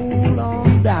stroll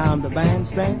on down the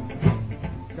bandstand.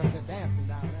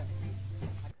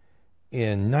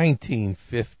 In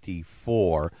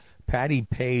 1954, Patti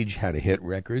Page had a hit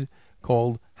record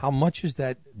called How Much Is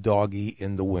That Doggy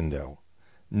in the Window?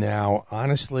 Now,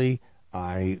 honestly,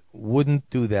 I wouldn't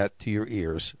do that to your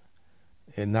ears,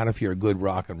 and not if you're a good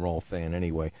rock and roll fan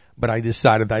anyway, but I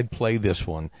decided I'd play this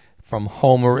one from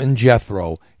Homer and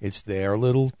Jethro. It's their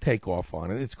little takeoff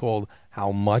on it. It's called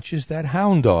How Much Is That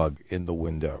Hound Dog in the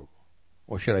Window?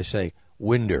 Or should I say,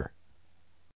 Winder?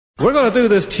 We're going to do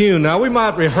this tune now. We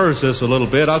might rehearse this a little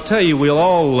bit. I'll tell you,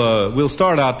 we'll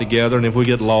start out together, and if we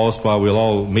get lost, we'll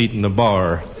all meet in the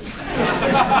bar.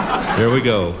 Here we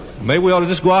go. Maybe we ought to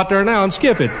just go out there now and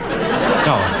skip it. No.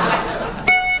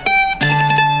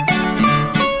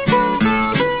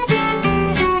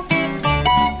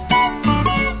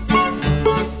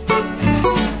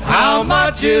 How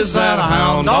much is that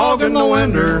hound dog in the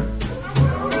window?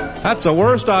 That's the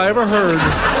worst I ever heard.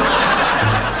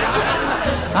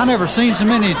 I never seen so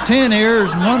many 10 ears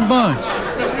in one bunch.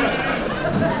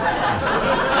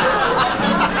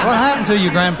 What happened to you,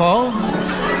 Grandpa?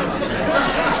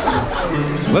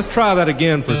 Let's try that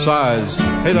again for size.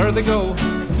 Hey, there they go.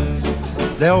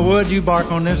 Del Wood, you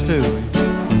bark on this too.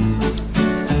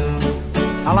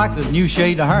 I like the new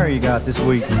shade of hair you got this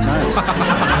week. Nice.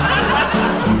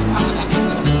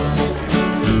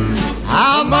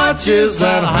 How much is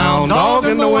that hound dog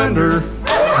in the window?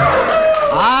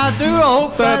 I do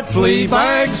hope that flea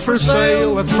bag's for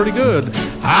sale. That's pretty good.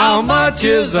 How much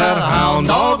is that hound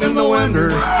dog in the window?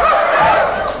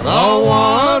 The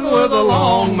one with a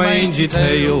long mangy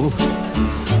tail.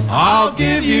 I'll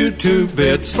give you 2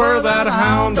 bits for that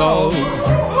hound dog.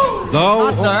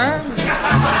 Not there.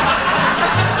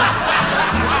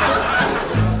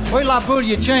 Wait till I pull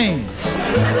your chain.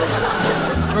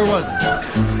 Where was it?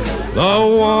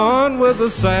 The one with the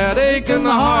sad ache in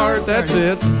the heart, that's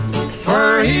it.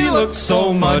 For he looks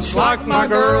so much like my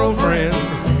girlfriend,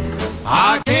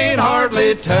 I can't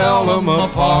hardly tell them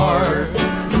apart.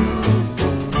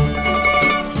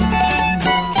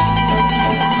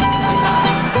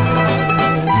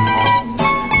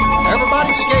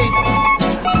 Everybody skate.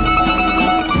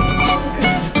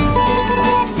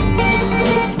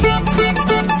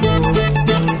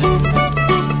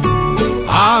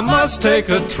 I must take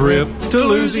a trip to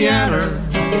Louisiana.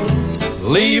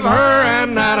 Leave her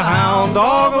and that hound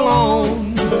dog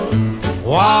alone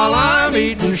while I'm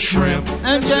eating shrimp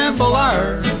and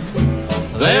jambalaya.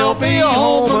 They'll be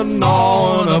home and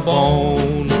gnawing a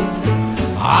bone.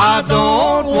 I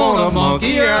don't want a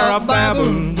monkey or a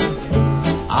baboon.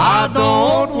 I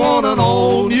don't want an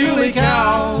old muley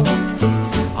cow.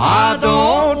 I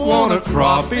don't want a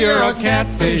crappie or a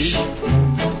catfish.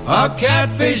 A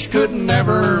catfish could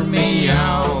never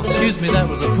meow. Excuse me, that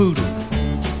was a poodle.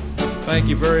 Thank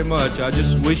you very much. I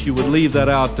just wish you would leave that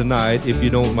out tonight, if you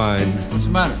don't mind. What's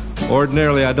the matter?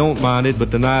 Ordinarily, I don't mind it,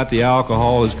 but tonight the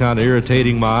alcohol is kind of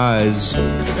irritating my eyes.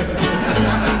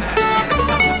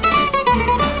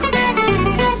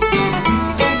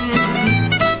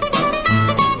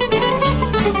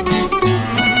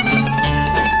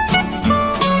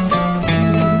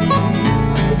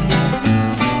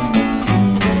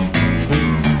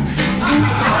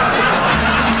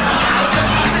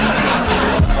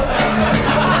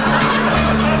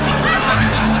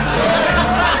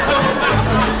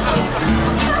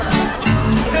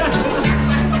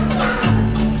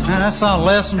 That sounded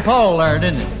less than Paul there,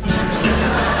 didn't it?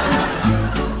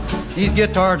 These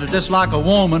guitars are just like a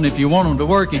woman. If you want them to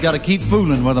work, you got to keep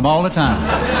fooling with them all the time.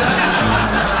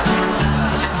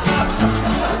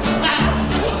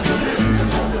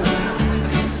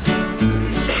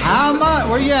 How much?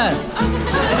 Where you at?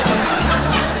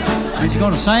 Ain't you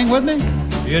going to sing with me?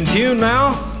 You in tune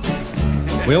now?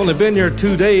 We only been here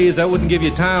 2 days. That wouldn't give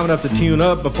you time enough to tune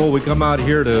up before we come out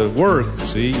here to work.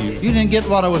 See? You didn't get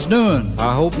what I was doing.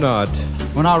 I hope not.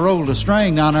 When I rolled the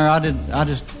string down there, I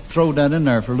just throwed that in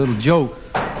there for a little joke.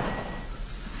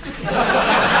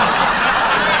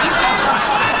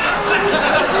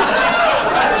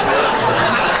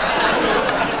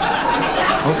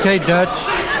 Okay, Dutch.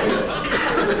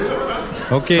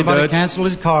 Okay, Somebody Dutch. cancel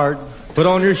his card. Put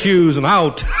on your shoes and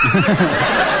out.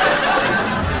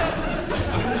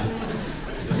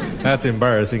 That's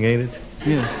embarrassing, ain't it?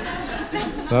 Yeah.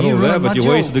 Not only that, but you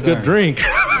wasted a good drink.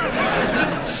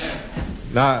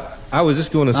 Now, I was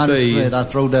just going to I say... just said I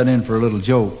throwed that in for a little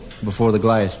joke before the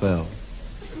glass fell.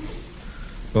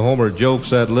 The Homer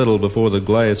jokes that little before the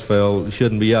glass fell.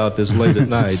 Shouldn't be out this late at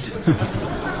night.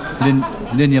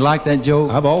 Didn't you like that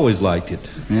joke? I've always liked it.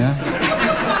 Yeah?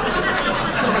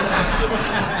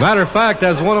 Matter of fact,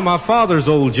 that's one of my father's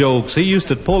old jokes. He used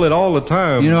to pull it all the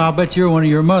time. You know, I bet you're one of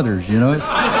your mothers, you know?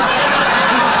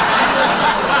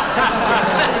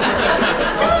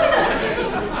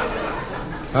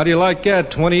 How do you like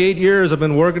that? 28 years I've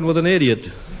been working with an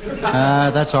idiot.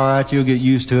 That's all right. You'll get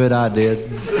used to it. I did.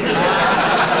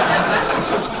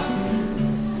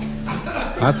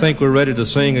 I think we're ready to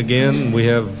sing again. We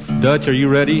have... Dutch, are you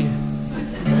ready?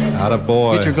 Atta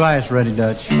boy. Get your glass ready,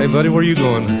 Dutch. Hey, buddy, where are you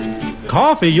going?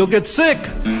 Coffee, you'll get sick.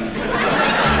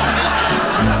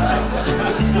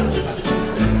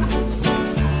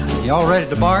 Y'all ready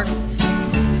to bark?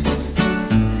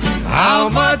 How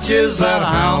much is that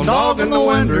hound dog in the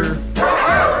winder?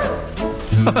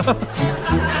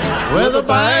 With a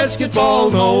basketball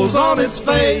nose on its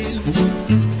face.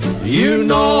 You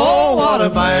know what a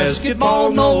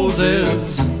basketball nose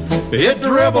is. It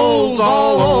dribbles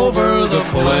all over the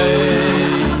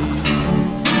place.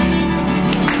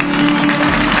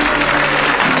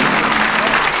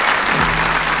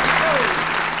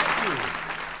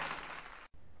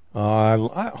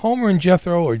 Homer and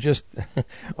Jethro are just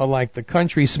are like the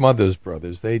Country Smothers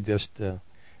Brothers. They just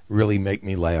really make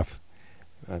me laugh.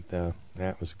 But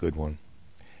that was a good one.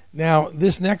 Now,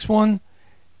 this next one,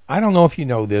 I don't know if you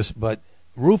know this, but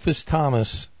Rufus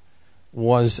Thomas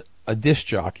was a disc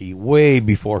jockey way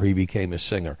before he became a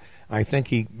singer. I think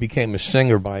he became a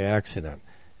singer by accident.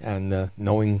 And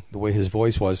knowing the way his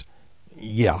voice was,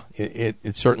 yeah,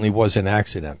 it certainly was an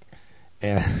accident.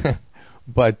 And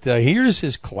but here's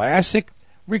his classic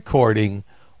recording,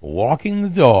 Walking the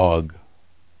Dog.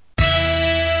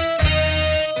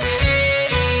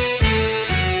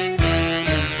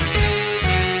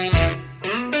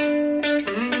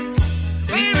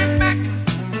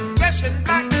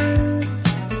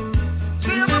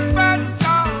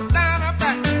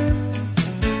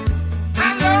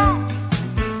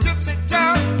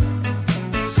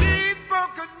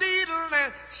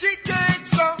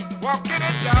 Walking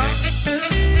a dog.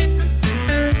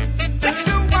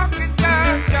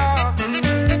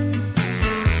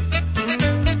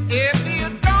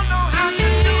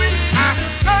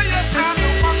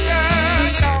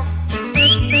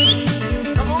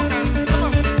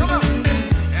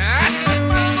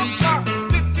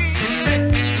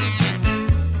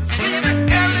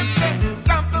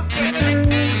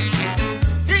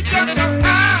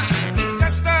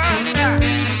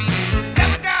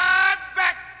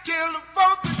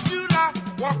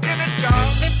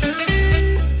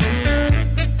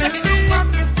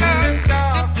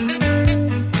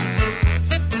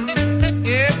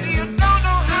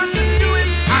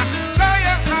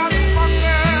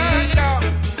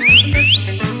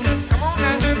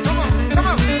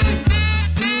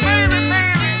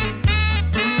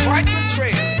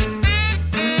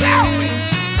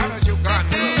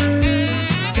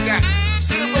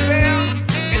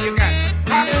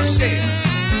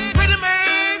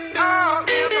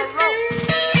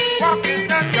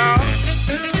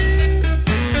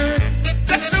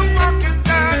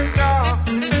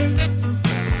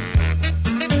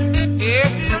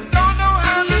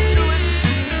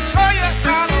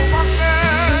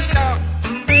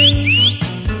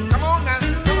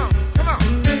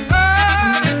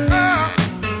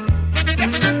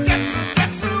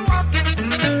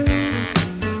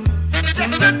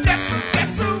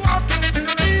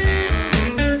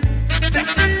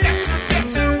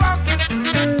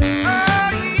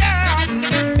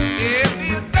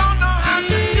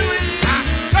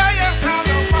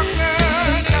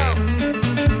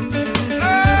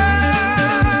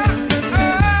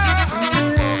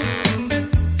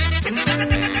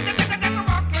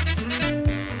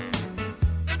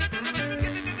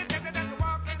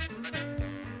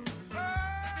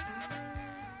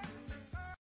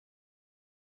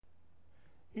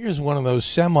 Here's one of those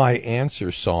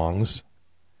semi-answer songs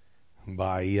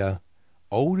by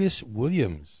Otis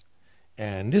Williams.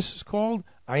 And this is called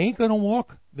I Ain't Gonna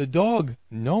Walk the Dog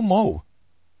No Mo.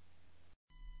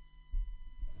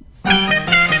 Remember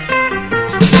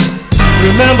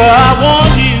I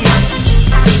warned you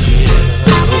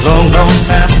a long, long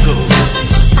time ago.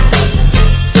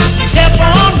 You kept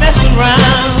on messing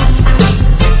around.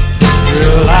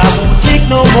 Girl, I won't take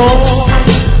no more.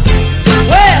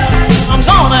 Well, I'm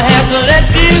gonna have to let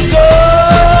you go.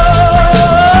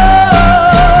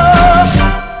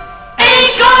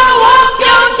 Ain't gonna walk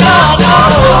your dog no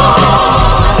more.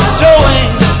 Sure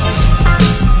ain't.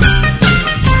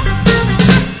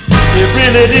 It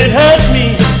really did hurt me.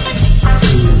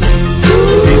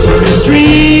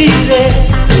 Mistreated,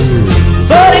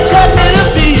 but it cut me to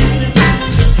pieces.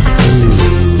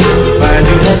 Find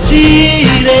you have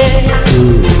cheated.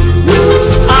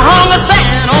 I hung the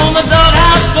sand on the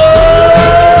doghouse door.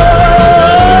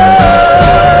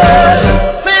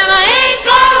 Saying I ain't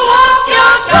gonna walk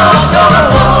your dog no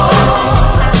more.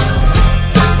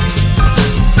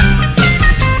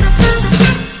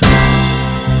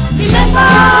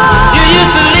 Remember, you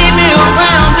used to leave me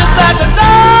around just like a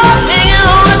dog hanging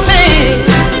on a chain.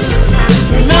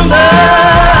 Remember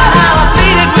how I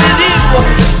pleaded with you?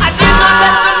 I did my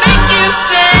best to make you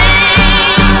change.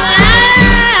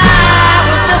 I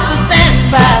was just a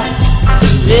standby,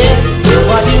 yeah,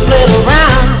 while you played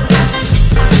around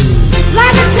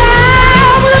like a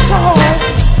child with a toy.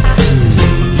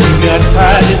 You got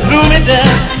tired, you threw me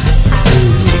down.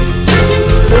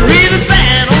 The real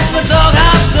sand on the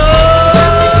doghouse door.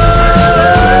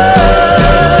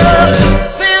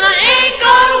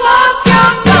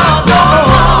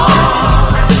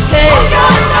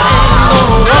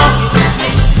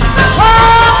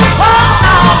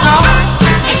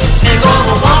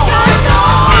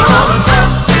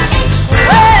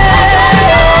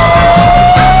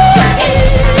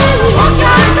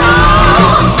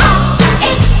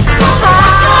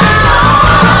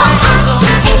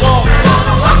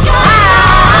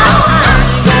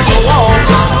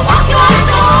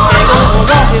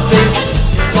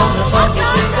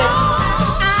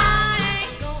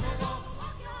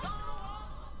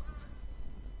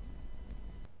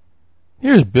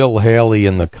 Here's Bill Haley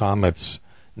and the Comets,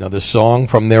 another song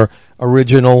from their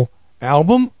original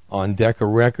album on Decca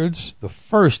Records, the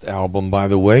first album, by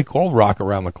the way, called Rock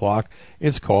Around the Clock.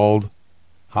 It's called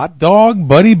Hot Dog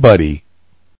Buddy Buddy.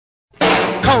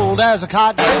 Cold as a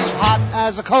codfish, hot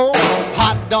as a coal,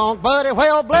 hot dog buddy,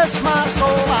 well bless my soul,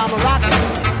 I'm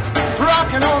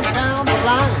rocking on down the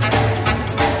line.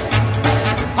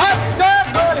 Hot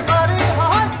dog buddy buddy, a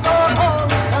hot dog all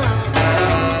the time.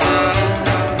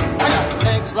 I got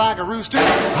legs like a rooster,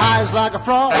 eyes like a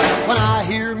frog. When I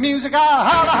hear music, I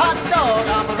holler hot dog.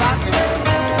 I'm rocking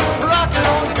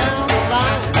on down the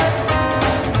line.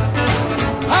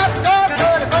 Hot dog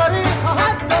buddy buddy, a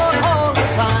hot dog all the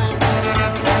time.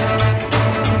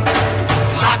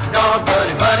 Hot dog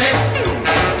buddy buddy,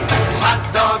 hot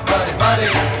dog buddy buddy,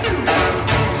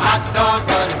 hot dog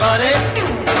buddy buddy,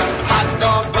 hot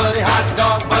dog buddy, hot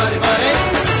dog buddy buddy.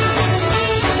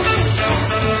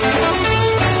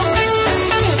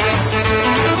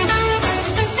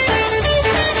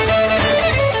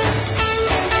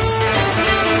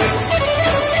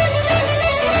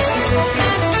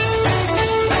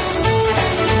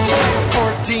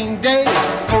 Days,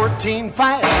 14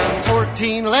 fights,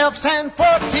 14 lefts and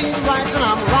 14 rights, and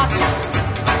I'm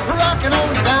rocking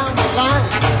on down the line.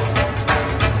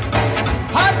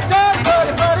 Hot dog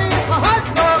buddy buddy, a hot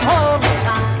dog all the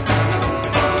time.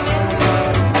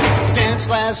 Danced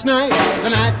last night, the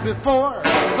night before,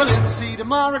 but let me see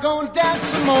tomorrow, gonna dance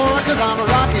some more, cause I'm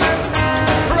rocking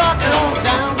on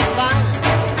down the line.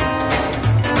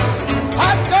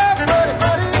 Hot dog buddy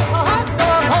buddy, a hot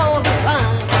dog all the time.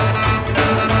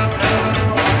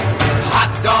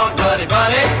 Hot dog buddy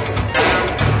buddy,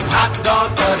 hot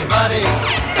dog buddy buddy,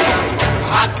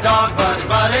 hot dog buddy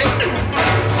buddy,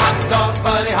 hot dog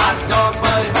buddy, hot dog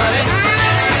buddy buddy.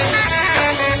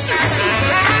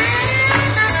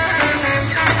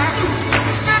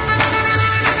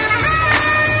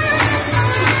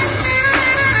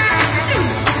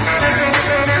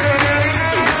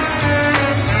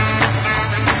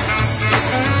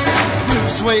 Blue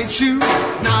suede shoe,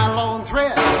 nylon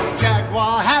thread,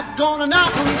 Jaguar hat, gonna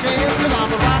knock 'em dead, cause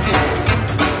I'm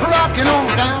rocking on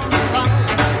down the line.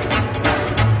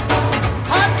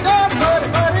 Hot dog buddy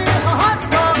buddy, a hot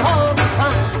dog all the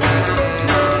time.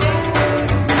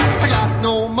 I got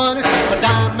no money, so a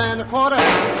dime and a quarter,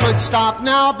 could stop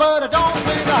now, but I don't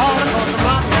think the harder, cause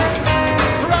I'm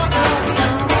rocking on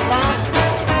down the line.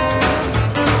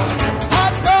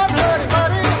 Hot dog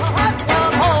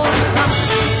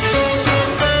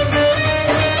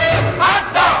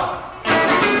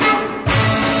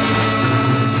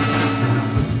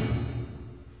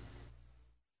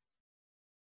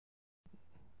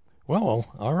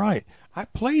Well, all right. I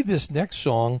played this next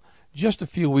song just a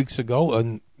few weeks ago,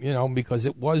 and because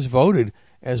it was voted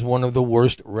as one of the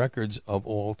worst records of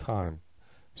all time.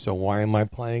 So why am I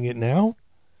playing it now?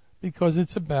 Because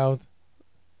it's about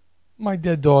my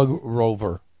dead dog,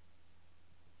 Rover.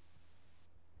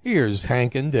 Here's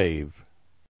Hank and Dave.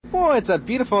 Boy, it's a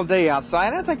beautiful day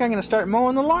outside. I think I'm going to start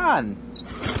mowing the lawn.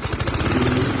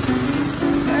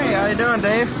 Hey, how you doing,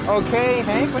 Dave? Okay,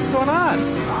 Hank, what's going on?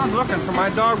 I'm looking for my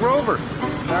dog, Rover.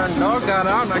 Darn dog got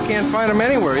out and I can't find him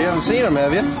anywhere. You haven't seen him,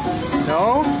 have you?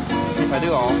 No? If I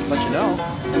do, I'll let you know.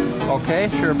 Okay,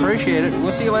 sure appreciate it.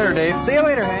 We'll see you later, Dave. See you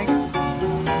later, Hank.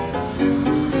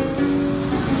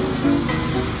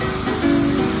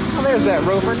 Well, there's that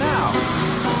Rover now.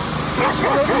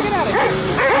 Rover, get out of here.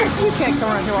 You can't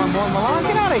come around here while I'm mowing the lawn.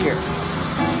 Get out of here.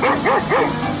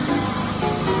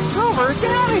 Rover,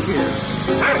 get out of here.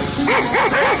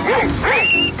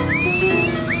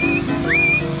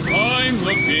 I'm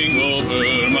looking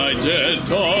over my dead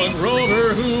dog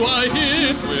Rover, who I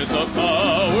hit with a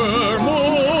power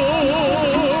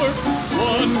mower.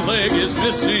 One leg is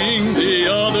missing, the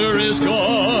other is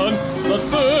gone. The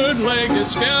third leg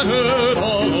is scattered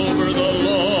all over the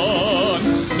lawn.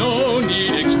 No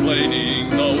need explaining,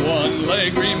 the one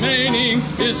leg remaining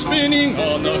is spinning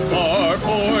on the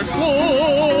carport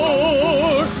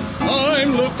floor.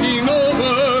 I'm looking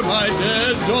over my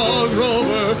dead dog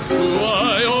Rover, who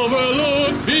I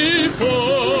overlooked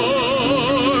before.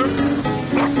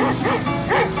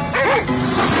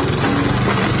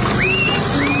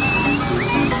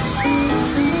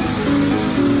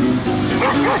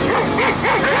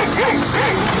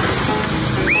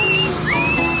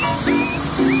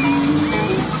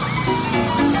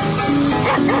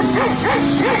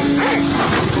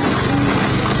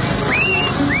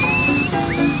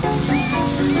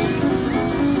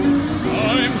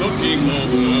 I'm looking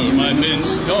over my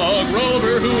minced dog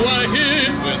Rover, who I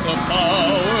hit with a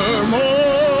power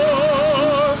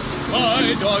mower. My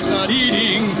dog's not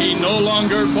eating, he no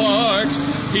longer barks.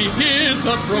 He hit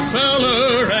the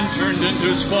propeller and turned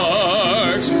into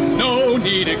sparks. No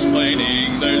need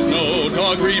explaining, there's no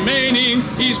dog remaining.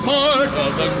 He's part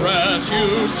of the grass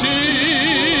you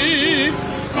see.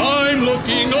 I'm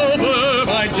looking over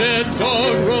my dead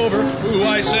dog Rover, who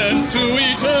I sent to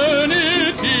eternity.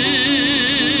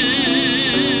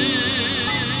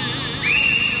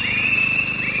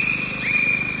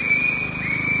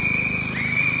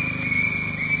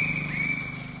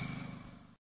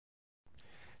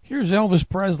 Here's Elvis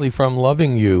Presley from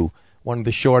Loving You, one of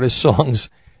the shortest songs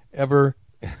ever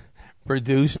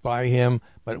produced by him,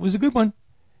 but it was a good one.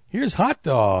 Here's Hot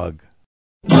Dog.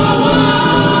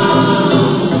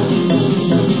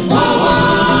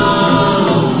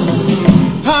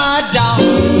 Hot dog,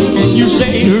 you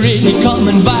say you're really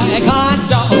coming back. Hot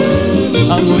dog,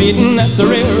 I'm waiting at the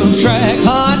railroad track.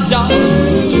 Hot dog,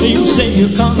 you say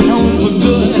you're coming home for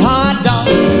good. Hot dog,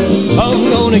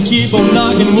 I'm gonna keep on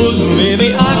knocking wood,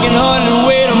 baby. I can hardly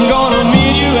wait. I'm gonna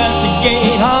meet you at the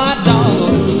gate. Hot dog,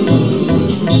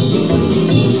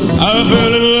 I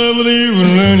fell in love with you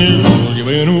and then you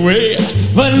went away,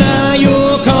 but now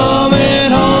you're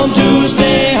coming home to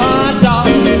stay. Hot dog,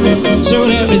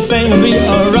 soon everything will be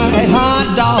alright.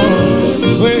 Hot dog,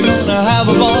 we're gonna have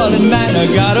a ball tonight. I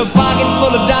got a pocket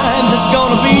full of dimes. It's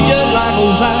gonna be just like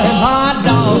old times. Hot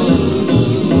dog,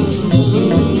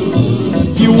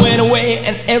 you went away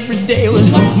and every day was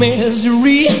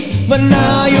misery, but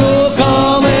now you're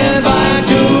coming back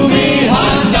to me.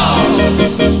 Hot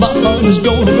dog, my heart is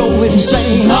gonna go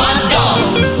insane. Hot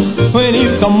dog, when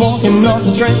you come walking off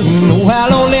the train, you know how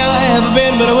lonely I have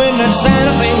been, but when that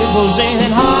Santa Fe pulls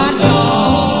in. Hot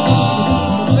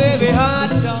dog, baby, hot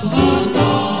dog.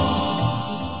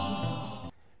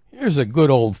 Here's a good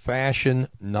old-fashioned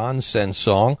nonsense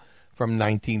song from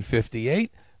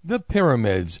 1958, The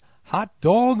Pyramids, Hot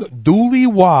Dog Dooley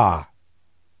Wah.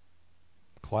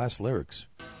 Class lyrics.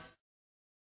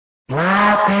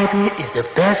 My baby is the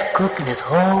best cook in this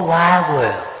whole wide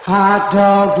world. Hot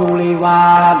dog, dooley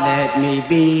wah, let me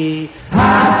be.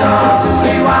 Hot dog,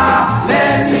 dooley wah,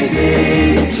 let me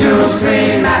be.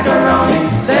 Shoestring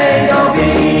macaroni, sago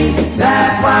bean.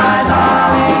 That's why,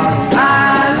 darling,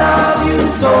 I love you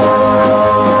so.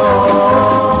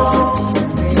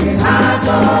 Hot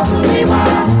dog, dooley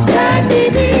wah, let me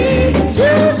be.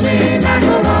 Shoestring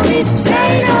macaroni,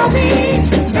 sago bean.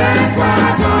 That's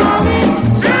why, darling,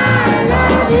 I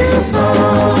love you so.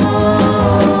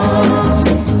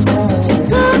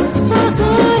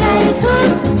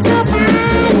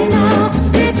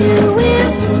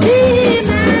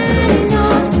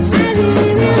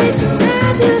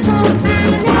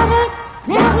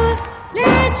 Never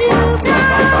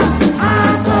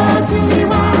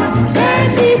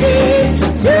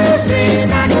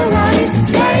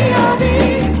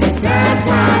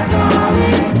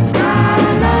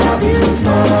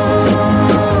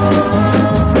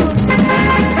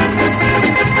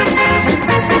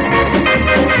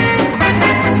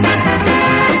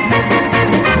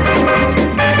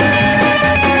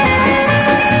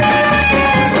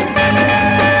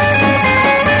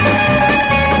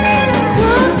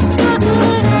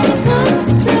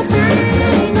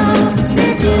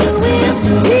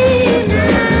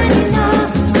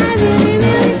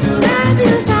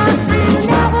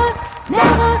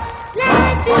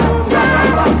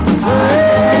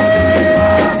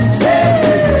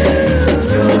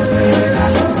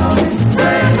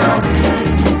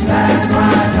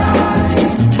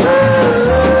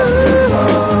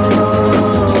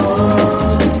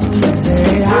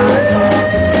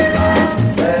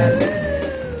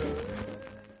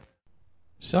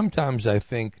Sometimes I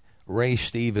think Ray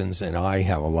Stevens and I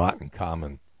have a lot in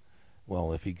common.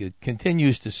 Well, if he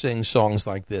continues to sing songs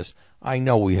like this, I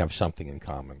know we have something in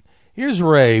common. Here's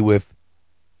Ray with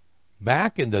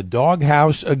Back in the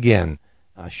Doghouse Again.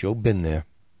 I sure been there.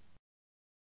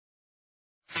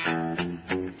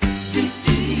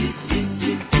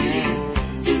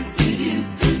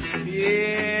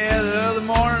 Yeah, the other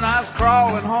morning I was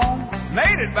crawling home,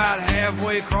 made it about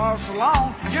halfway across the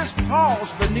lawn, just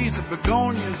paused beneath the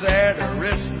begonias there to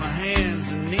rest my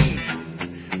hands and knees.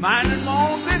 Minding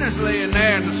my own business, laying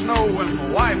there in the snow, when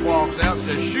my wife walks out,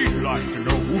 says she'd like to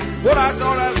know what I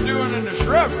thought I was doing in the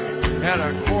shrubbery at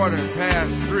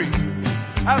 3:15.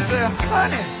 I said,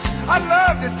 honey, I'd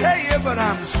love to tell you, but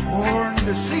I'm sworn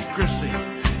to secrecy.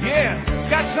 Yeah, it's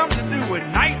got something to do with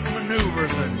night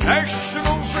maneuvers and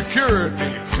national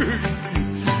security.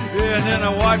 Yeah, and then I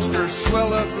watched her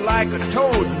swell up like a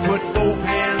toad and put both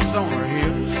hands on her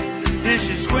hips. Then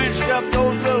she squinched up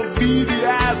those little beady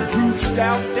eyes and pooched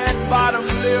out that bottom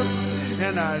lip.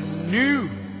 And I knew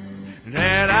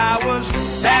that I was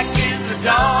back in the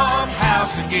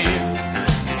doghouse again,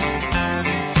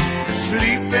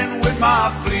 sleeping with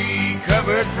my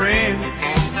flea-covered friend.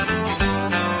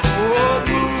 Oh,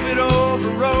 move it over,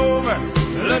 Rover,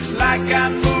 looks like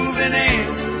I'm moving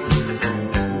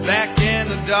in, back in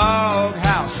the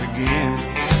doghouse again.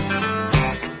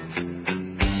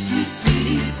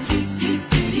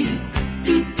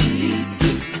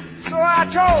 So I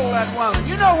told that woman,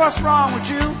 you know what's wrong with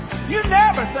you? You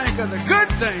never think of the good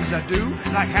things I do,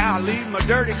 like how I leave my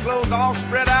dirty clothes all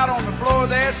spread out on the floor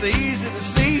there so easy to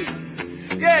see.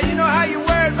 Yeah, you know how you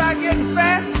worried about getting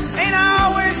fat? Ain't I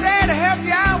always there to help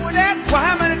you out with that? Well,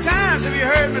 how many times have you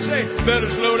heard me say, better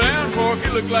slow down, Forky,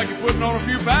 look like you're putting on a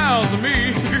few pounds of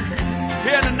me.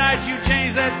 Yeah, the night you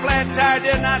changed that flat tire,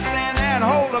 didn't I stand there and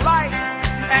hold the light?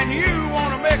 And you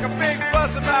want to make a big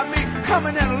fuss about me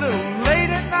coming in a little late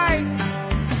at night?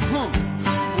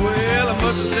 Well, I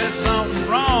must have said something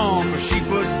wrong, but she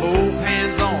put both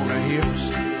hands on her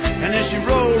hips. And then she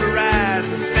rolled her eyes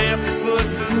and stamped her foot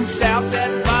and pooched out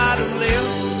that bottom lip.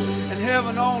 And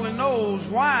heaven only knows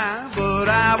why, but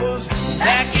I was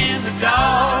back in the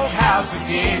doghouse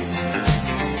again,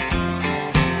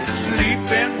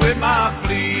 sleeping with my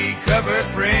flea-covered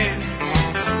friend.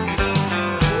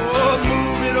 Oh,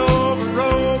 move it over,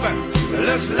 Rover, it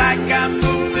looks like I'm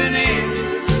moving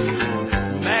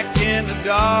in, back in the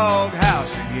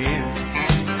doghouse again.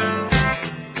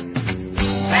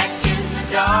 Back in the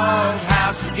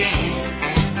doghouse again.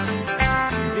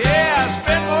 Yeah, I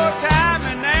spent more time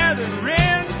in there than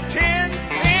Ren 10.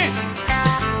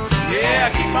 Yeah,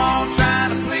 I keep on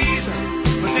trying to please her,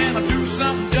 but then I do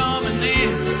something dumb and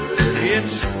then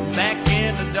it's back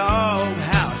in the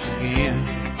doghouse again.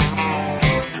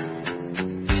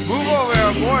 Move over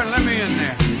there, boy, and let me in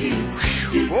there.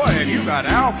 Boy, have you got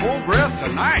alcohol breath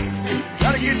tonight.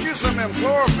 Gotta get you some of them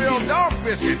chlorophyll dog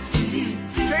biscuits.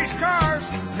 Chase cars?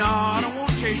 No, I don't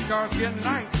want to chase cars again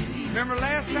tonight. Remember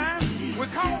last time? We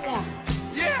caught one.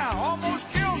 Yeah, almost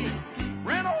killed me.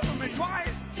 Ran over me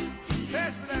twice.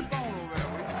 Pass me that phone over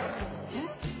there.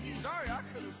 Oops. Sorry, I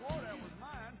could have swore that was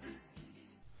mine.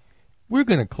 We're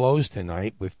going to close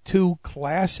tonight with two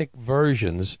classic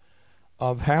versions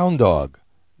of Hound Dog.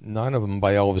 None of them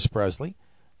by Elvis Presley.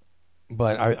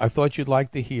 But I thought you'd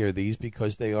like to hear these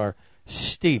because they are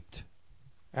steeped,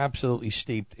 absolutely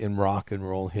steeped in rock and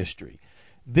roll history.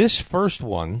 This first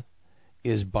one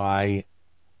is by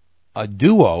a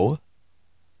duo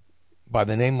by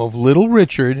the name of Little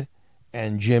Richard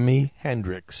and Jimi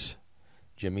Hendrix.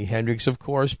 Jimi Hendrix, of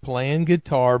course, playing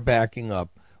guitar, backing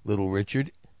up Little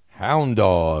Richard. Hound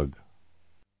Dog.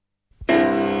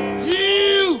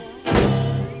 You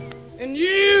and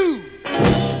you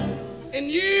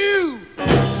and you,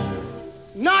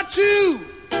 not you.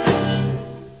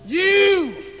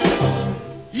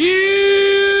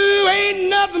 You ain't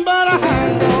nothing but a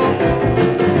hound dog,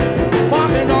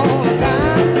 barking all the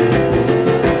time.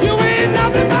 You ain't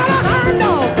nothing but a hound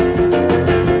dog,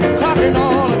 clucking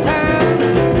all the time.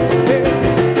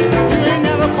 You ain't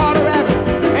never caught a rabbit,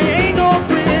 and you ain't no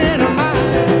friend of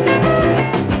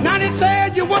mine. Now they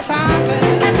said you was high,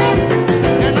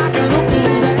 and I can look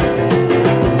through that.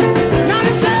 Now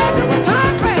they said you was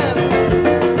high class,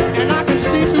 and I can see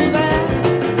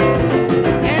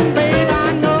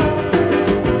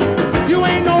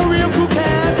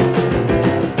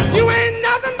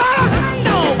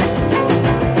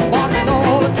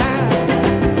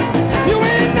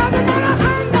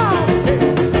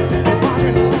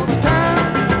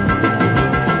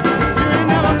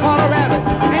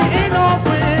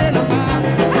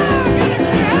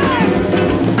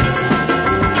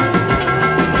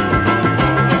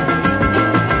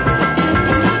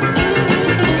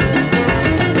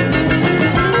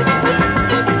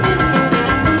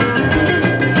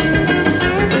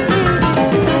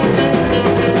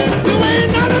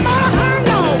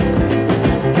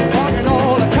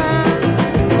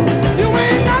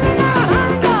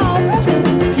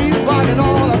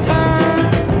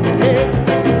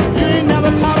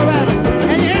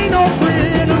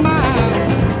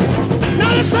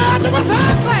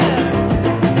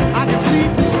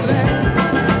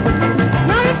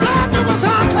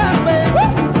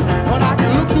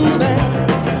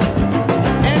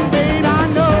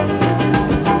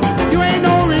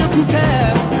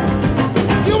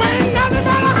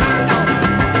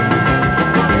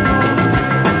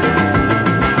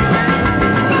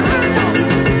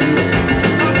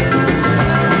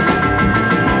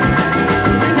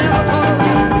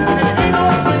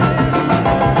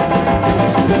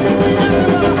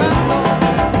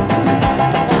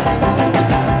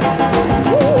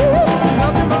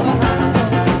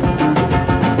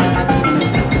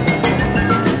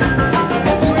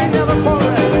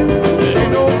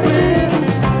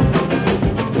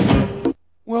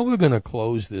going to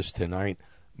close this tonight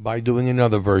by doing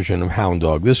another version of Hound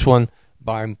Dog. This one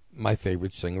by my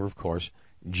favorite singer, of course,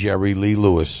 Jerry Lee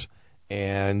Lewis.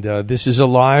 And this is a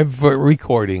live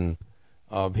recording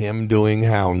of him doing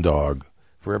Hound Dog.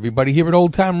 For everybody here at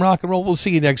Old Time Rock and Roll, we'll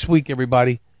see you next week,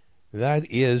 everybody.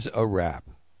 That is a wrap.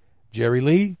 Jerry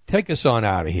Lee, take us on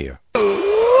out of here.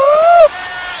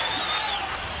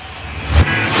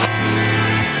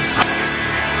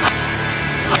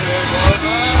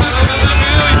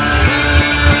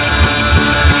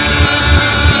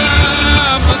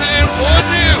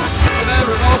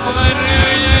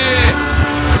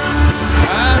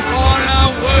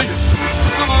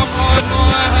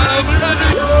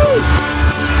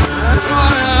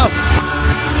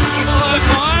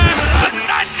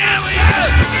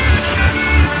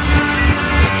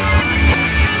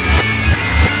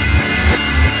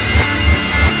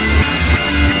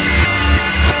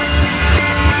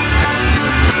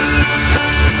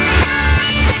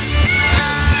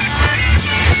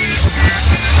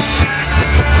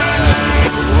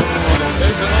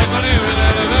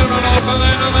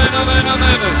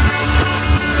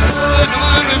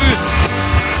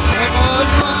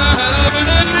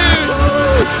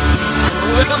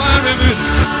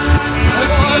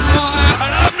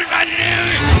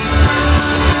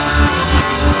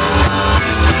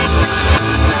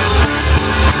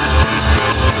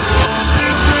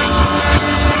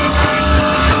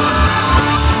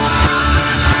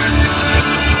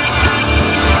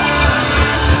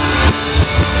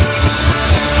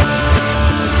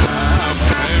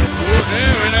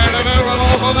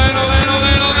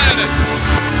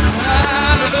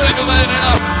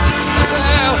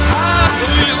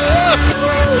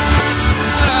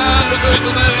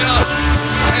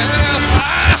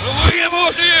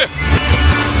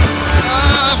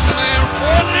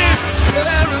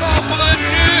 I'm